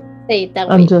you say it that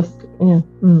way. Unjust, yeah.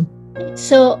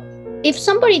 So if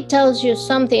somebody tells you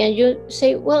something and you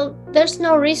say, well, there's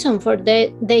no reason for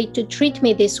they to treat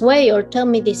me this way or tell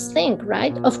me this thing,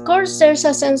 right? Of course, there's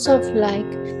a sense of like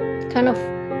kind of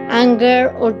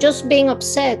anger, or just being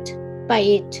upset by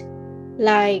it,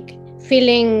 like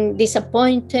feeling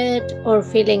disappointed or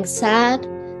feeling sad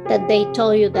that they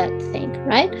told you that thing,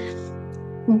 right?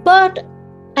 But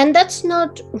And that's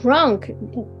not wrong.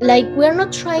 Like, we're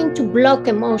not trying to block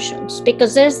emotions,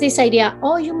 because there's this idea,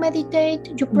 oh, you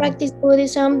meditate, you practice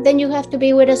Buddhism, then you have to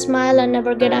be with a smile and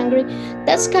never get angry.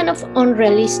 That's kind of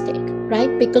unrealistic,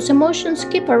 right? Because emotions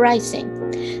keep arising.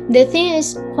 The thing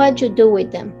is what you do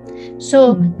with them.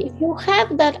 So if you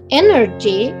have that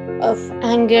energy of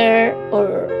anger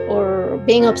or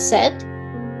being upset,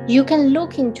 you can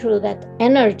look into that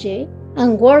energy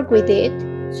and work with it,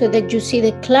 so that you see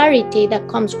the clarity that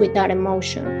comes with that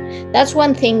emotion. That's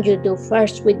one thing you do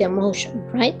first with the emotion,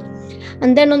 right?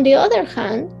 And then on the other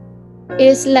hand,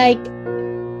 is like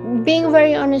being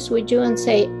very honest with you and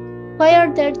say, why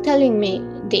are they telling me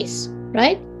this,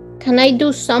 right? Can I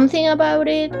do something about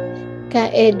it?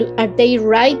 Are they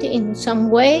right in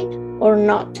some way or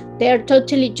not? They're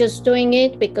totally just doing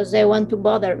it because they want to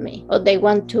bother me, or they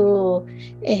want to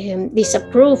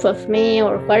disapprove of me,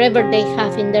 or whatever they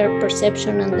have in their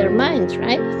perception and their minds,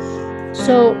 right?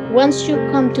 So once you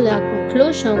come to that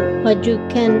conclusion, what you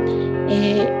can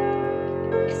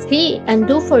see and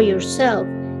do for yourself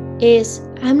is,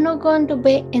 I'm not going to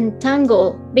be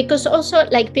entangled, because also,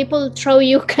 like, people throw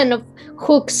you kind of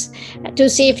hooks to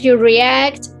see if you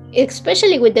react,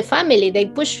 especially with the family. They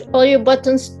push all your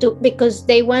buttons because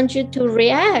they want you to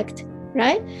react,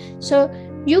 right? So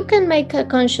you can make a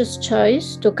conscious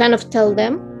choice to kind of tell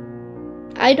them,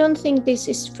 I don't think this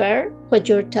is fair, what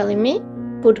you're telling me.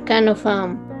 Put kind of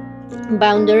a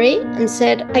boundary and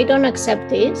said, I don't accept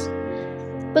this.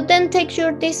 But then take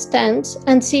your distance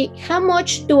and see, how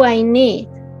much do I need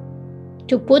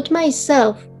to put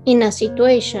myself in a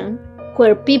situation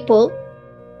where people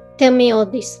tell me all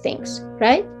these things,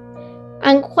 right?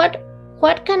 And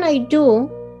what can I do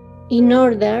in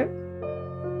order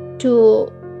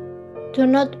to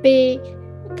not be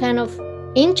kind of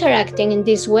interacting in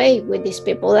this way with these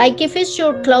people? Like, if it's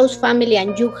your close family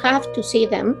and you have to see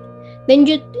them, then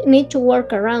you need to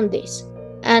work around this.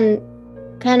 And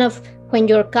kind of, when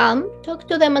you're calm, talk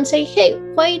to them and say, hey,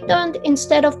 why don't,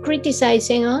 instead of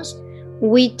criticizing us,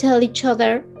 we tell each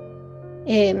other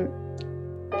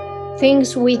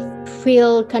things we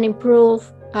feel can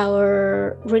improve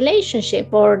our relationship,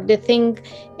 or the thing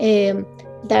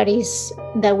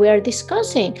that we are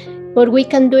discussing. But we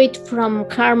can do it from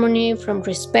harmony, from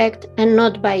respect, and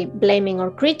not by blaming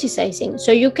or criticizing.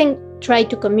 So you can try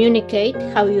to communicate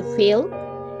how you feel,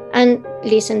 and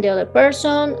listen to the other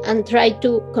person, and try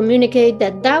to communicate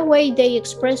that way they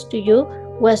expressed to you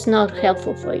was not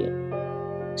helpful for you.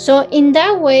 So in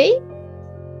that way,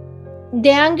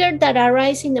 the anger that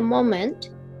arises in the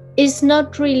moment is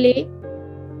not really,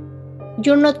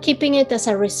 you're not keeping it as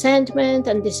a resentment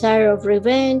and desire of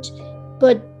revenge,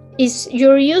 but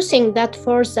you're using that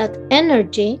force, that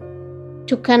energy,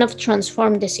 to kind of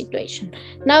transform the situation.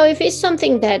 Now, if it's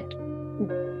something that,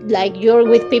 like, you're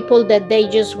with people that they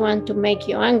just want to make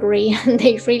you angry and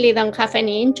they really don't have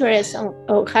any interest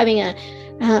of having a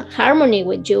harmony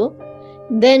with you,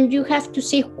 then you have to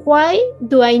see, why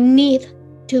do I need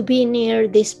to be near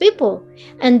these people?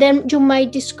 And then you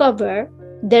might discover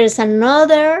there's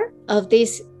another of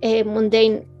these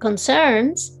mundane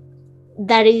concerns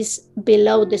that is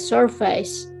below the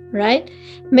surface, right?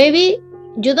 Maybe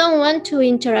you don't want to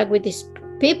interact with these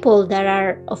people that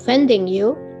are offending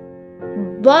you,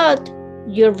 but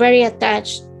you're very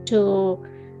attached to,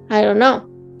 I don't know,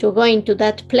 to going to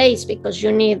that place because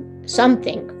you need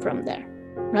something from there,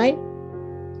 right?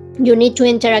 You need to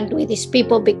interact with these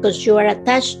people because you are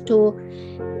attached to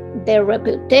the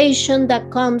reputation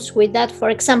that comes with that. For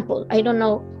example, I don't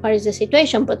know what is the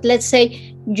situation, but let's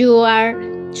say you are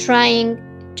trying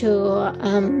to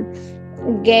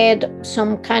get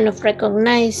some kind of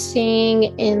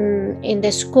recognizing in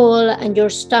the school, and you're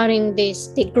starting this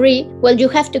degree. Well, you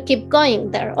have to keep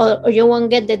going there, or you won't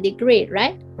get the degree,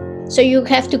 right? So you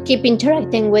have to keep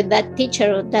interacting with that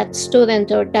teacher or that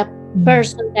student or that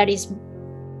person that is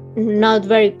not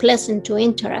very pleasant to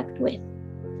interact with.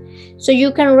 So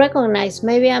you can recognize,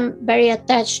 maybe I'm very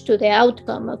attached to the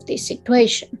outcome of this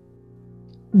situation,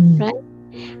 right?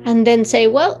 And then say,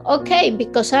 well, okay,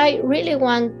 because I really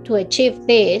want to achieve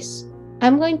this,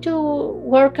 I'm going to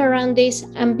work around this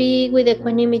and be with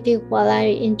equanimity while I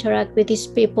interact with these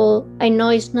people. I know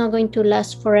it's not going to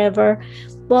last forever,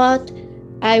 but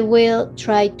I will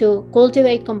try to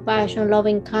cultivate compassion,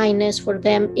 loving kindness for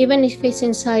them, even if it's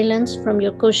in silence from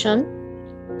your cushion,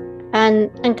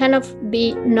 and kind of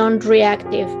be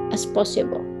non-reactive as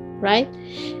possible, right?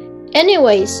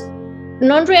 Anyways,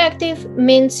 non-reactive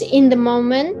means in the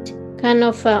moment, kind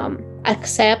of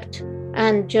accept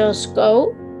and just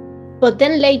go. But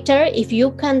then later, if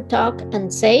you can talk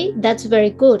and say, that's very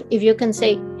good. If you can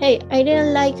say, hey, I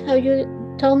didn't like how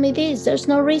you told me this? There's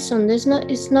no reason.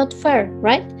 It's not fair,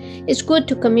 right? It's good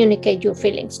to communicate your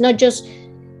feelings, not just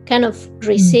kind of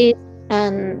resist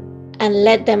and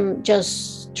let them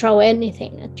just throw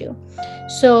anything at you.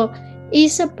 So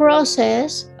it's a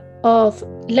process of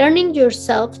learning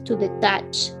yourself to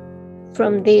detach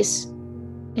from these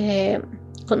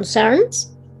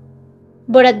concerns,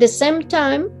 but at the same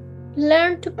time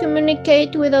learn to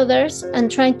communicate with others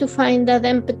and trying to find that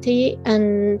empathy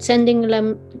and sending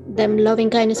them loving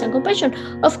kindness and compassion.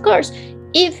 Of course,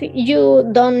 if you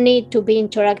don't need to be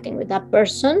interacting with that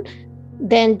person,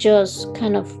 then just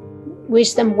kind of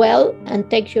wish them well and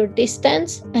take your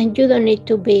distance, and you don't need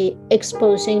to be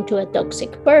exposing to a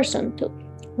toxic person too,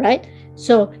 right?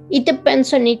 So it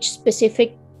depends on each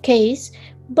specific case,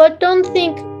 but don't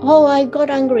think, oh, I got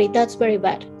angry, that's very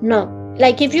bad. No,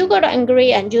 like if you got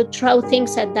angry and you throw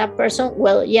things at that person,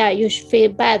 well, yeah, you should feel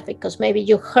bad because maybe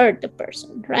you hurt the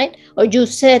person, right? Or you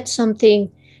said something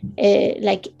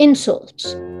like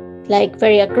insults, like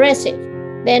very aggressive,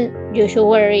 then you should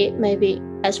worry, maybe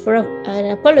ask for an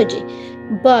apology.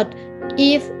 But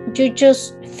if you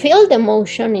just feel the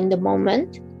emotion in the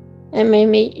moment and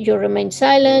maybe you remain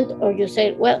silent, or you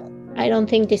say, well, I don't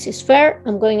think this is fair,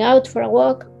 I'm going out for a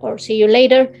walk, or see you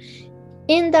later,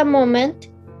 in that moment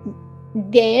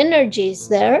the energy is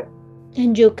there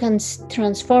and you can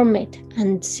transform it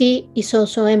and see it's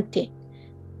also empty,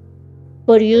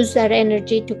 but use that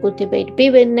energy to cultivate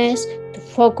vividness, to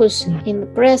focus in the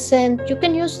present. You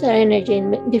can use that energy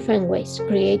in different ways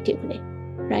creatively,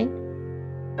 right?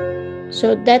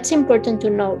 So that's important to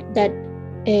know, that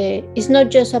it's not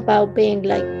just about being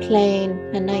like plain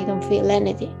and I don't feel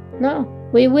anything. No,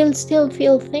 we will still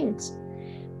feel things,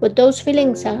 but those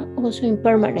feelings are also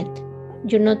impermanent.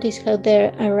 You notice how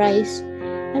they arise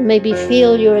and maybe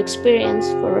feel your experience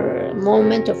for a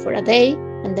moment or for a day,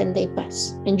 and then they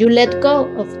pass, and you let go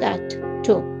of that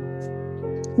too.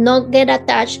 Not get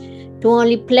attached to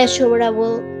only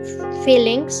pleasurable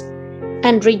feelings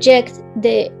and reject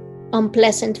the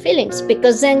unpleasant feelings,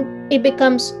 because then it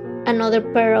becomes another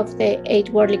pair of the 8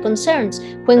 worldly concerns.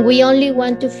 When we only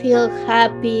want to feel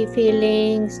happy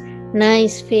feelings,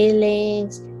 nice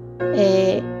feelings,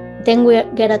 then we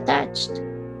get attached.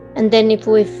 And then if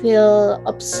we feel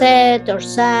upset or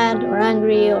sad or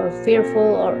angry or fearful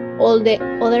or all the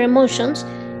other emotions,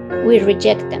 we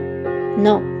reject them.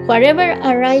 No, whatever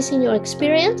arises in your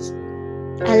experience,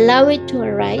 allow it to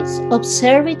arise,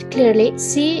 observe it clearly,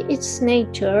 see its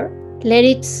nature, let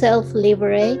it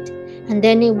self-liberate, and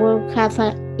then it will have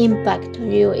an impact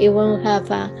on you. It won't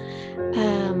have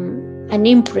an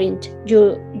imprint.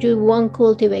 You won't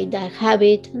cultivate that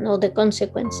habit and all the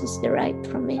consequences derived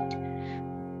from it.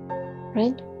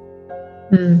 Right?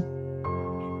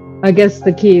 I guess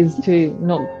the key is to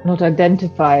not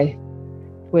identify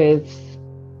with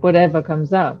whatever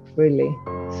comes up, really.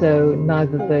 So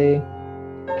neither the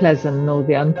pleasant nor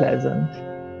the unpleasant.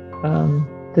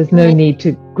 There's no need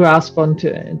to grasp onto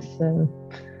it. So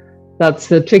that's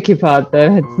the tricky part,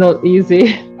 though. It's not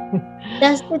easy.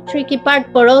 That's the tricky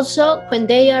part. But also, when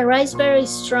they arise very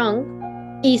strong,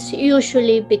 is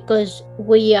usually because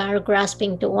we are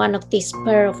grasping to one of these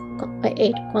pair of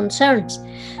 8 concerns.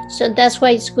 So that's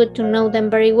why it's good to know them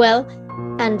very well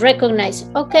and recognize,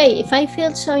 okay, if I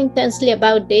feel so intensely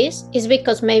about this, it's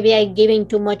because maybe I'm giving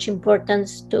too much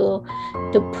importance to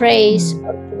praise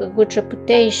or to a good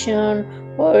reputation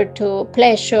or to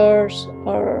pleasures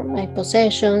or my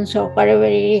possessions or whatever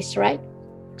it is, right?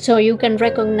 So you can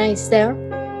recognize there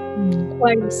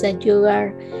what is that you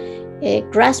are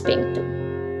grasping to,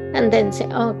 and then say,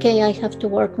 okay, I have to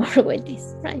work more with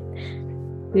this, right?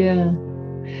 Yeah,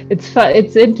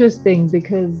 it's interesting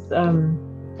because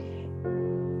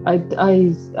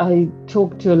I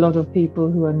talk to a lot of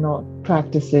people who are not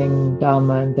practicing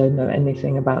Dharma and don't know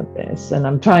anything about this, and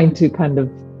I'm trying to kind of,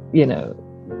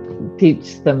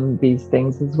 teach them these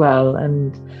things as well,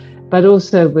 but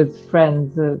also with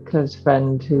friends, a close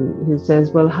friend who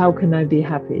says, well, how can I be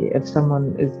happy if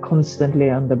someone is constantly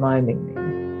undermining me?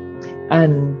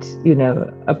 And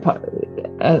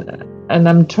and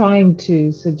I'm trying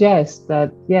to suggest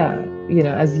that,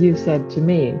 as you said to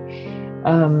me,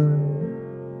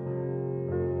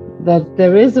 that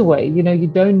there is a way. You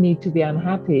don't need to be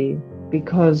unhappy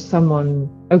because someone,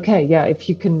 if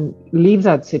you can leave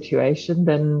that situation,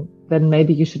 then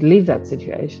maybe you should leave that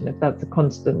situation if that's a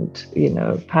constant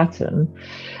pattern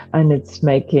and it's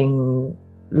making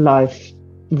life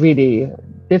really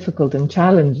difficult and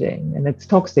challenging and it's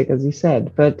toxic, as you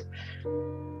said. But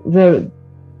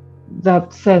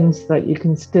that sense that you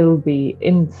can still be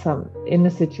in a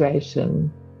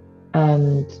situation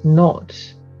and not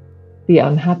be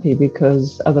unhappy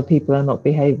because other people are not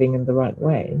behaving in the right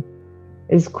way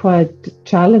is quite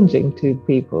challenging to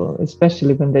people,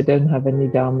 especially when they don't have any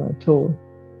Dharma at all.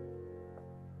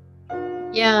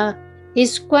 Yeah,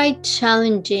 it's quite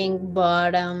challenging,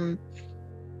 but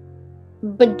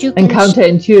you And can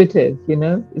counterintuitive, you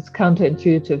know, it's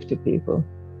counterintuitive to people.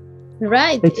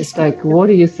 right. They're just like, what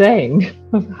are you saying?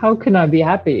 How can I be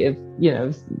happy if, you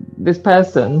know, this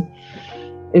person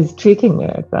is treating me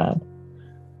like that?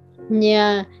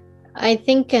 Yeah, I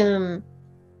think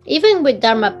even with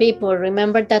Dharma people,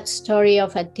 remember that story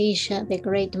of Atisha, the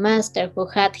great master, who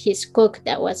had his cook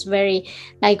that was very,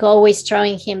 like, always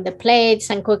throwing him the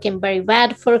plates and cooking very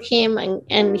bad for him,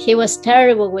 and he was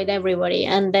terrible with everybody.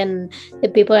 And then the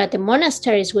people at the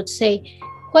monasteries would say,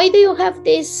 why do you have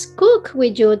this cook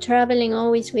with you, traveling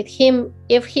always with him,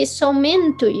 if he's so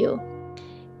mean to you?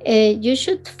 You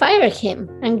should fire him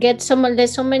and get someone.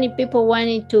 There's so many people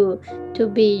wanting to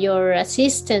be your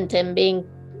assistant and being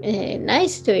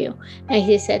nice to you. And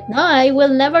he said, no, I will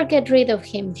never get rid of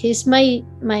him. He's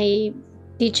my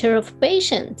teacher of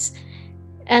patience.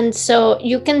 And so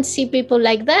you can see people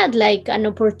like that, like an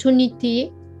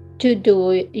opportunity to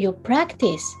do your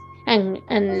practice.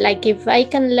 And like, if I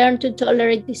can learn to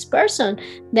tolerate this person,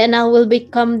 then I will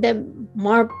become the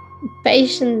more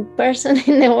patient person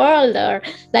in the world, or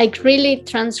like really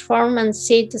transform and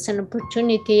see it as an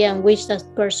opportunity and wish that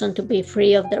person to be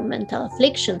free of their mental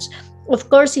afflictions. Of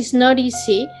course, it's not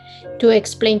easy to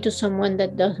explain to someone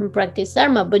that doesn't practice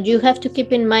Dharma, but you have to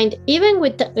keep in mind, even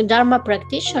with Dharma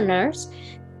practitioners,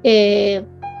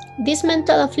 these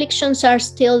mental afflictions are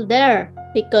still there,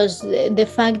 because the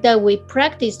fact that we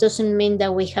practice doesn't mean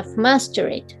that we have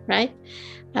mastered it, right?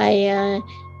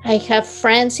 I have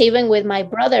friends, even with my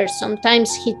brother,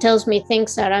 sometimes he tells me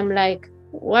things that I'm like,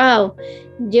 wow,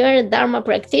 you're a Dharma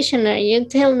practitioner, you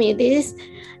tell me this,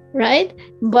 right?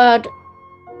 But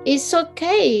it's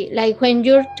okay. Like, when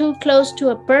you're too close to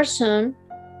a person,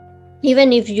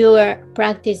 even if you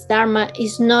practice Dharma,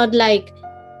 it's not like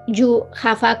you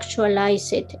have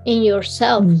actualized it in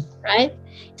yourself, right?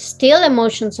 Still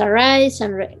emotions arise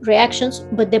and reactions,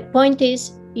 but the point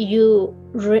is you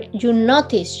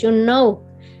notice, you know,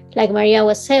 like Maria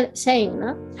was saying,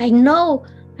 no? I know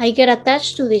I get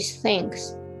attached to these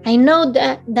things. I know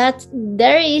that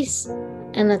there is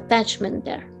an attachment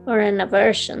there, or an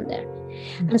aversion there.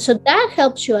 And so that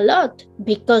helps you a lot,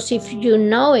 because if you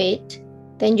know it,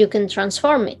 then you can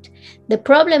transform it. The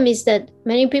problem is that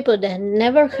many people that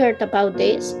never heard about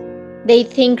this, they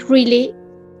think really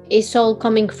it's all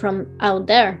coming from out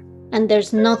there, and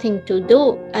there's nothing to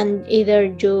do, and either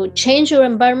you change your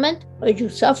environment or you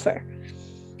suffer.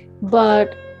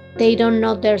 But they don't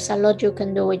know there's a lot you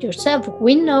can do with yourself.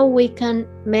 We know we can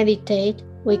meditate,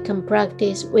 we can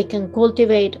practice, we can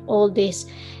cultivate all these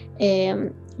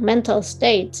mental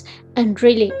states, and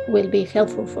really will be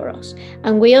helpful for us.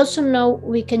 And we also know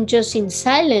we can just in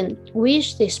silence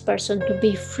wish this person to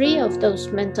be free of those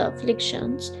mental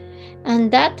afflictions,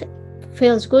 and that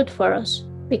feels good for us,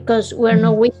 because we're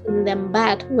not wishing them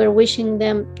bad, we're wishing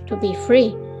them to be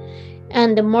free.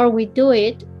 And the more we do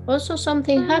it, also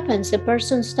something happens, the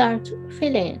person starts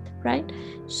feeling it, right?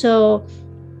 So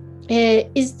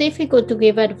it's difficult to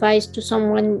give advice to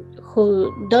someone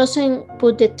who doesn't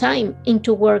put the time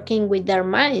into working with their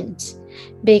minds,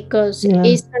 because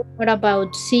it's not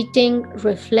about sitting,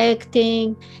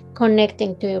 reflecting,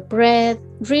 connecting to your breath.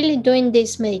 Really doing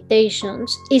these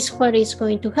meditations is what is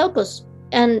going to help us.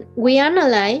 And we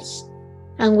analyze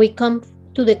and we come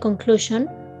to the conclusion,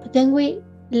 but then we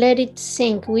let it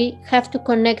sink. We have to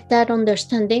connect that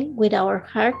understanding with our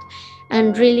heart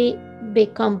and really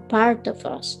become part of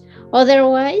us.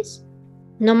 Otherwise,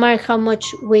 no matter how much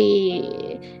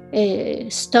we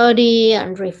study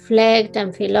and reflect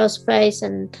and philosophize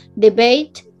and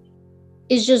debate,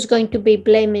 it's just going to be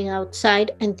blaming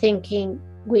outside and thinking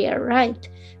we are right.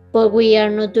 But we are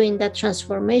not doing that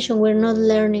transformation. We're not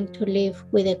learning to live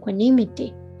with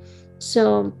equanimity.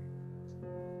 So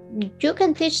you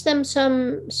can teach them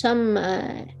some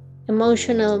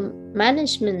emotional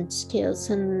management skills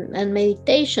and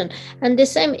meditation. And the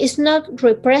same is not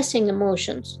repressing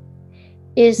emotions.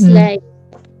 It's like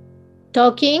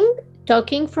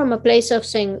talking from a place of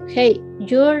saying, hey,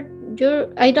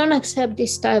 I don't accept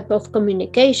this type of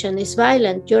communication. It's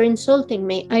violent. You're insulting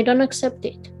me. I don't accept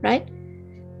it, right?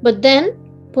 But then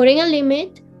putting a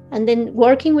limit, and then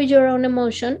working with your own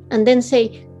emotion, and then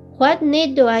say, what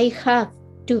need do I have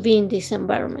to be in this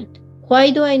environment?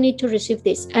 Why do I need to receive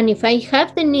this? And if I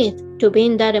have the need to be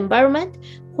in that environment,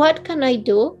 what can I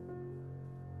do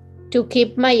to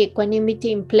keep my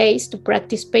equanimity in place, to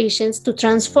practice patience, to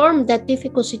transform that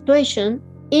difficult situation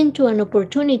into an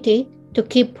opportunity to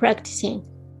keep practicing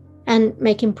and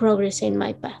making progress in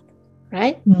my path,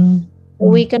 right?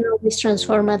 We can always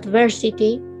transform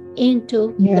adversity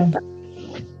into the path.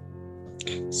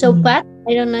 So, Pat,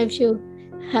 I don't know if you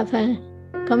have a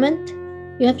comment.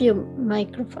 You have your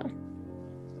microphone.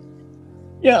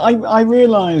 Yeah, I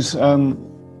realise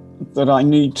that I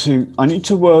need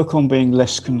to work on being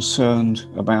less concerned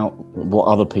about what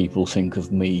other people think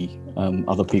of me,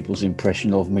 other people's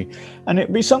impression of me, and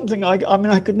it'd be something I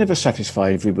mean I could never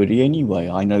satisfy everybody anyway.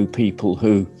 I know people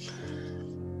who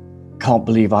can't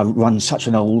believe I run such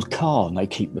an old car, and they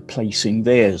keep replacing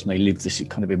theirs, and they live this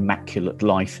kind of immaculate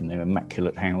life in their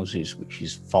immaculate houses, which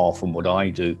is far from what I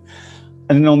do.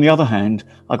 And then on the other hand,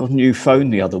 I got a new phone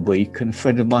the other week, and a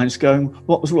friend of mine's going,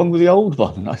 "What was wrong with the old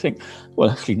one?" And I think, well,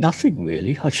 actually nothing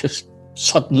really. I just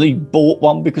suddenly bought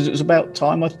one because it was about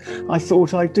time I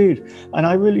thought I did. And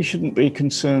I really shouldn't be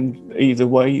concerned either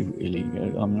way, really.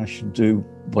 I mean, I should do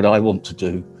what I want to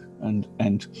do, and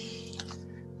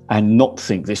not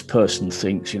think this person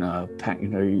thinks, Pat,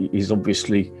 he's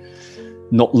obviously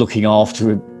not looking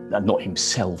after him, not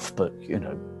himself, but,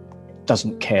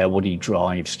 doesn't care what he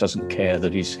drives, doesn't care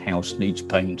that his house needs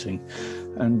painting.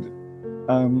 And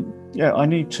I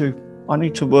need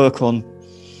to work on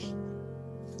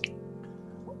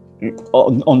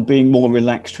being more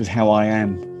relaxed with how I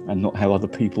am and not how other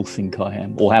people think I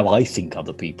am, or how I think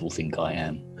other people think I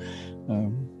am.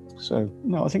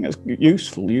 I think that's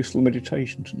useful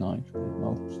meditation tonight.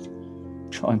 I'll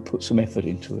try and put some effort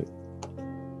into it.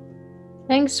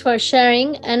 Thanks for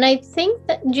sharing. And I think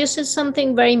that you said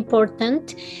something very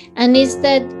important, and is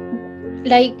that,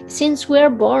 like, since we're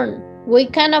born, we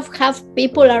kind of have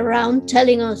people around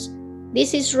telling us,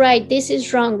 this is right, this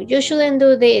is wrong, you shouldn't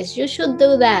do this, you should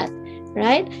do that,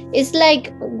 right? It's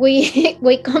like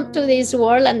we come to this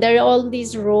world and there are all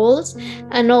these rules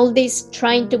and all this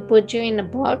trying to put you in a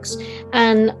box,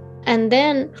 and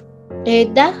then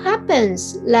that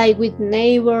happens, like with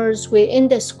neighbors, in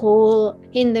the school,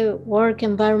 in the work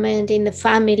environment, in the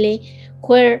family,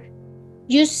 where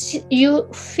you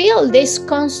feel this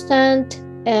constant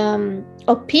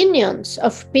opinions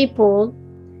of people,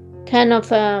 kind of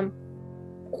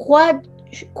what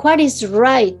is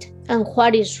right and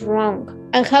what is wrong,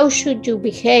 and how should you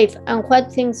behave, and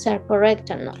what things are correct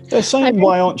and not. They're saying,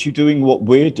 why aren't you doing what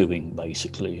we're doing,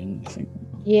 basically? And I think,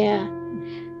 yeah.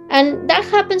 And that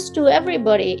happens to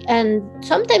everybody. And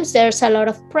sometimes there's a lot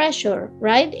of pressure,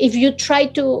 right? If you try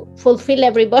to fulfill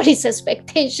everybody's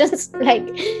expectations, like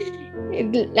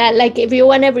if you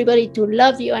want everybody to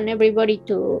love you and everybody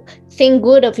to think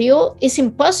good of you, it's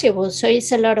impossible. So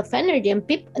it's a lot of energy. And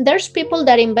there's people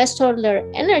that invest all their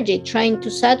energy trying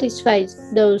to satisfy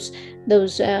those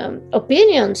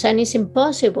opinions, and it's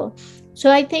impossible. So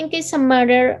I think it's a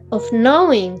matter of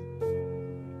knowing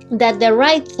that the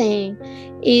right thing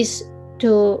is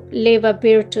to live a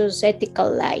virtuous, ethical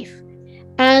life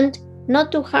and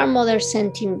not to harm other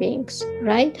sentient beings,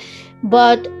 right?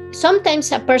 But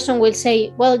sometimes a person will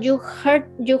say, well, you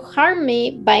harm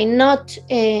me by not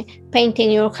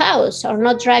painting your house or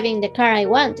not driving the car I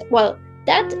want. Well,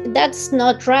 that's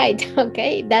not right,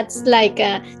 okay? That's like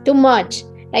too much,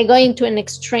 like going to an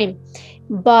extreme.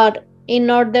 But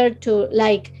in order to,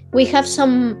 like, we have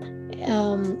some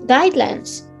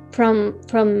guidelines from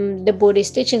the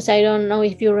Buddhist teachings. I don't know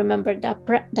if you remember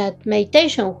that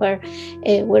meditation where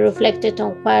we reflected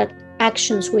on what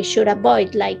actions we should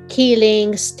avoid, like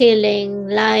killing, stealing,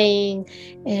 lying,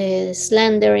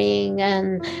 slandering,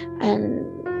 and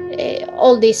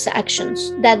all these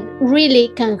actions that really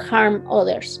can harm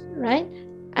others, right?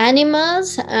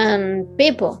 Animals and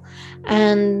people.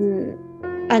 And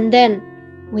then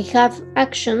we have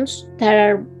actions that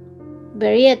are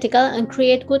very ethical and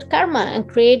create good karma and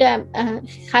create a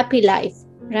happy life,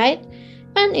 right?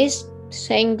 And it's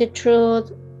saying the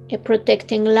truth,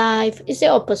 protecting life, is the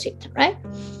opposite, right?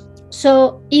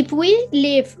 So if we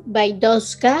live by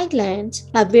those guidelines,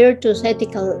 a virtuous,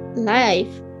 ethical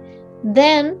life,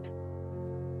 then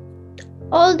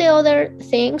all the other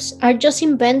things are just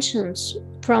inventions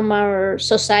from our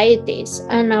societies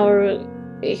and our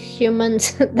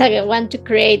humans that want to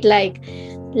create like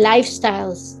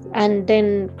lifestyles and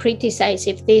then criticize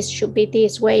if this should be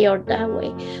this way or that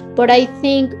way. But I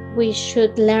think we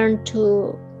should learn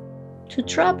to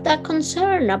drop that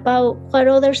concern about what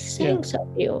others think of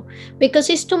you, because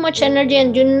it's too much energy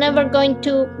and you're never going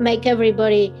to make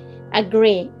everybody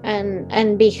agree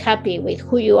and be happy with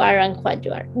who you are and what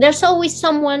you are. There's always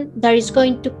someone that is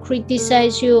going to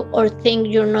criticize you or think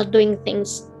you're not doing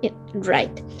things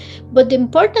right. But the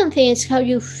important thing is how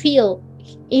you feel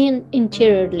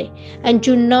interiorly, and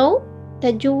you know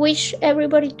that you wish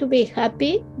everybody to be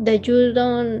happy, that you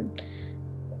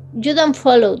don't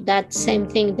follow that same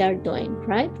thing they're doing,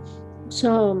 right?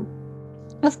 So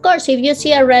of course, if you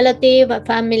see a relative, a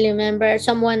family member,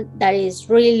 someone that is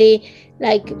really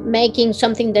like making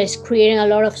something that is creating a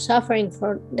lot of suffering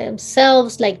for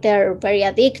themselves, like they're very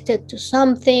addicted to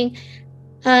something,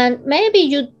 and maybe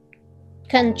you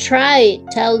can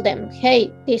tell them,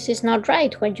 hey, this is not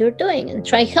right what you're doing, and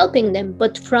try helping them,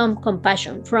 but from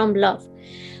compassion, from love,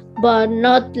 but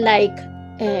not like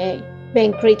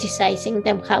being criticizing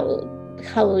them,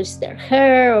 how is their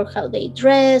hair or how they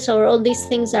dress, or all these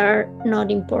things are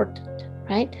not important,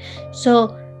 right?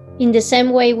 So in the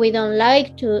same way we don't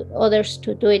like to others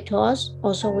to do it to us,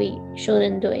 also we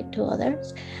shouldn't do it to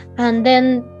others. And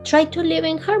then try to live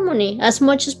in harmony as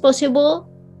much as possible.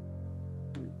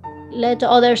 Let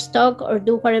others talk or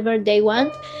do whatever they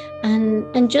want,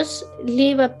 and just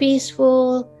live a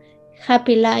peaceful,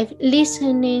 happy life,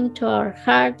 listening to our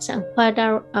hearts and what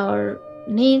are our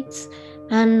needs,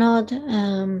 and not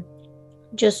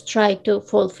just try to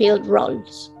fulfill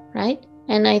roles, right?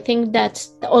 And I think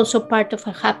that's also part of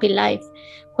a happy life,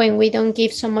 when we don't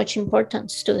give so much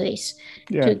importance to this,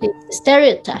 to these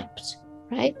stereotypes,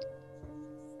 right?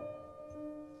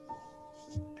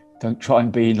 Don't try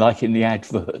and be like in the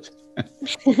advert.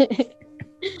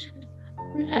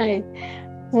 Right.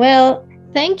 Well,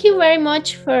 thank you very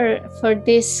much for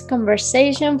this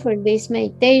conversation, for this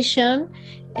meditation.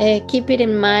 Keep it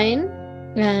in mind.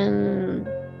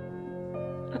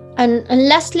 And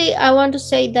lastly, I want to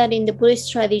say that in the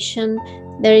Buddhist tradition,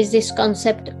 there is this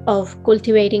concept of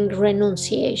cultivating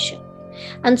renunciation.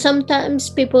 And sometimes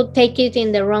people take it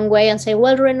in the wrong way and say,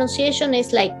 well, renunciation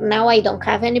is like, now I don't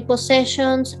have any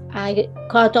possessions, I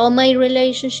cut all my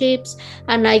relationships,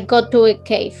 and I go to a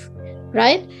cave,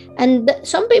 right? And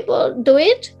some people do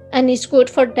it, and it's good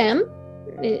for them.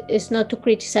 It's not to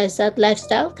criticize that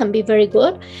lifestyle, can be very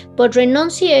good. But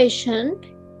renunciation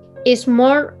is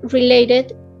more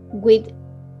related with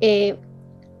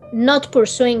not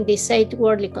pursuing these 8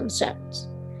 worldly concerns.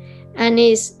 And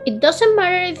it doesn't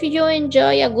matter if you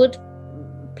enjoy a good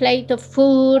plate of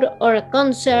food or a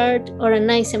concert or a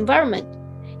nice environment.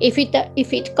 If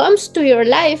it comes to your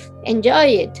life, enjoy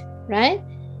it, right?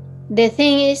 The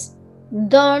thing is,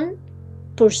 don't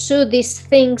pursue these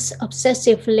things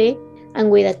obsessively and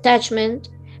with attachment.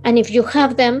 And if you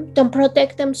have them, don't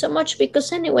protect them so much,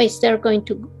 because anyways they're going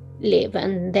to live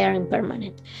and they're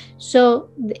impermanent. So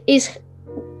is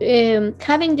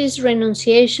having this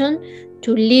renunciation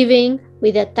to living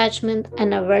with attachment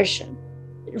and aversion,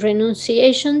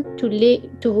 renunciation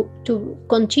to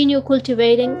continue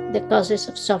cultivating the causes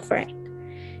of suffering.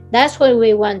 That's what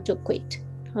we want to quit,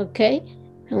 okay?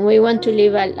 And we want to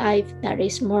live a life that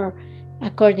is more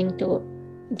according to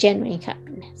genuine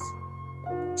happiness.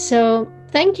 So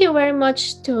thank you very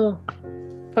much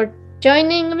for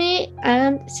joining me,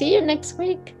 and see you next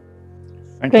week.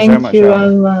 Thank you,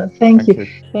 Alma. Thank you.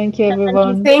 Thank you,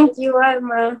 everyone. Thank you,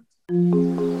 Alma.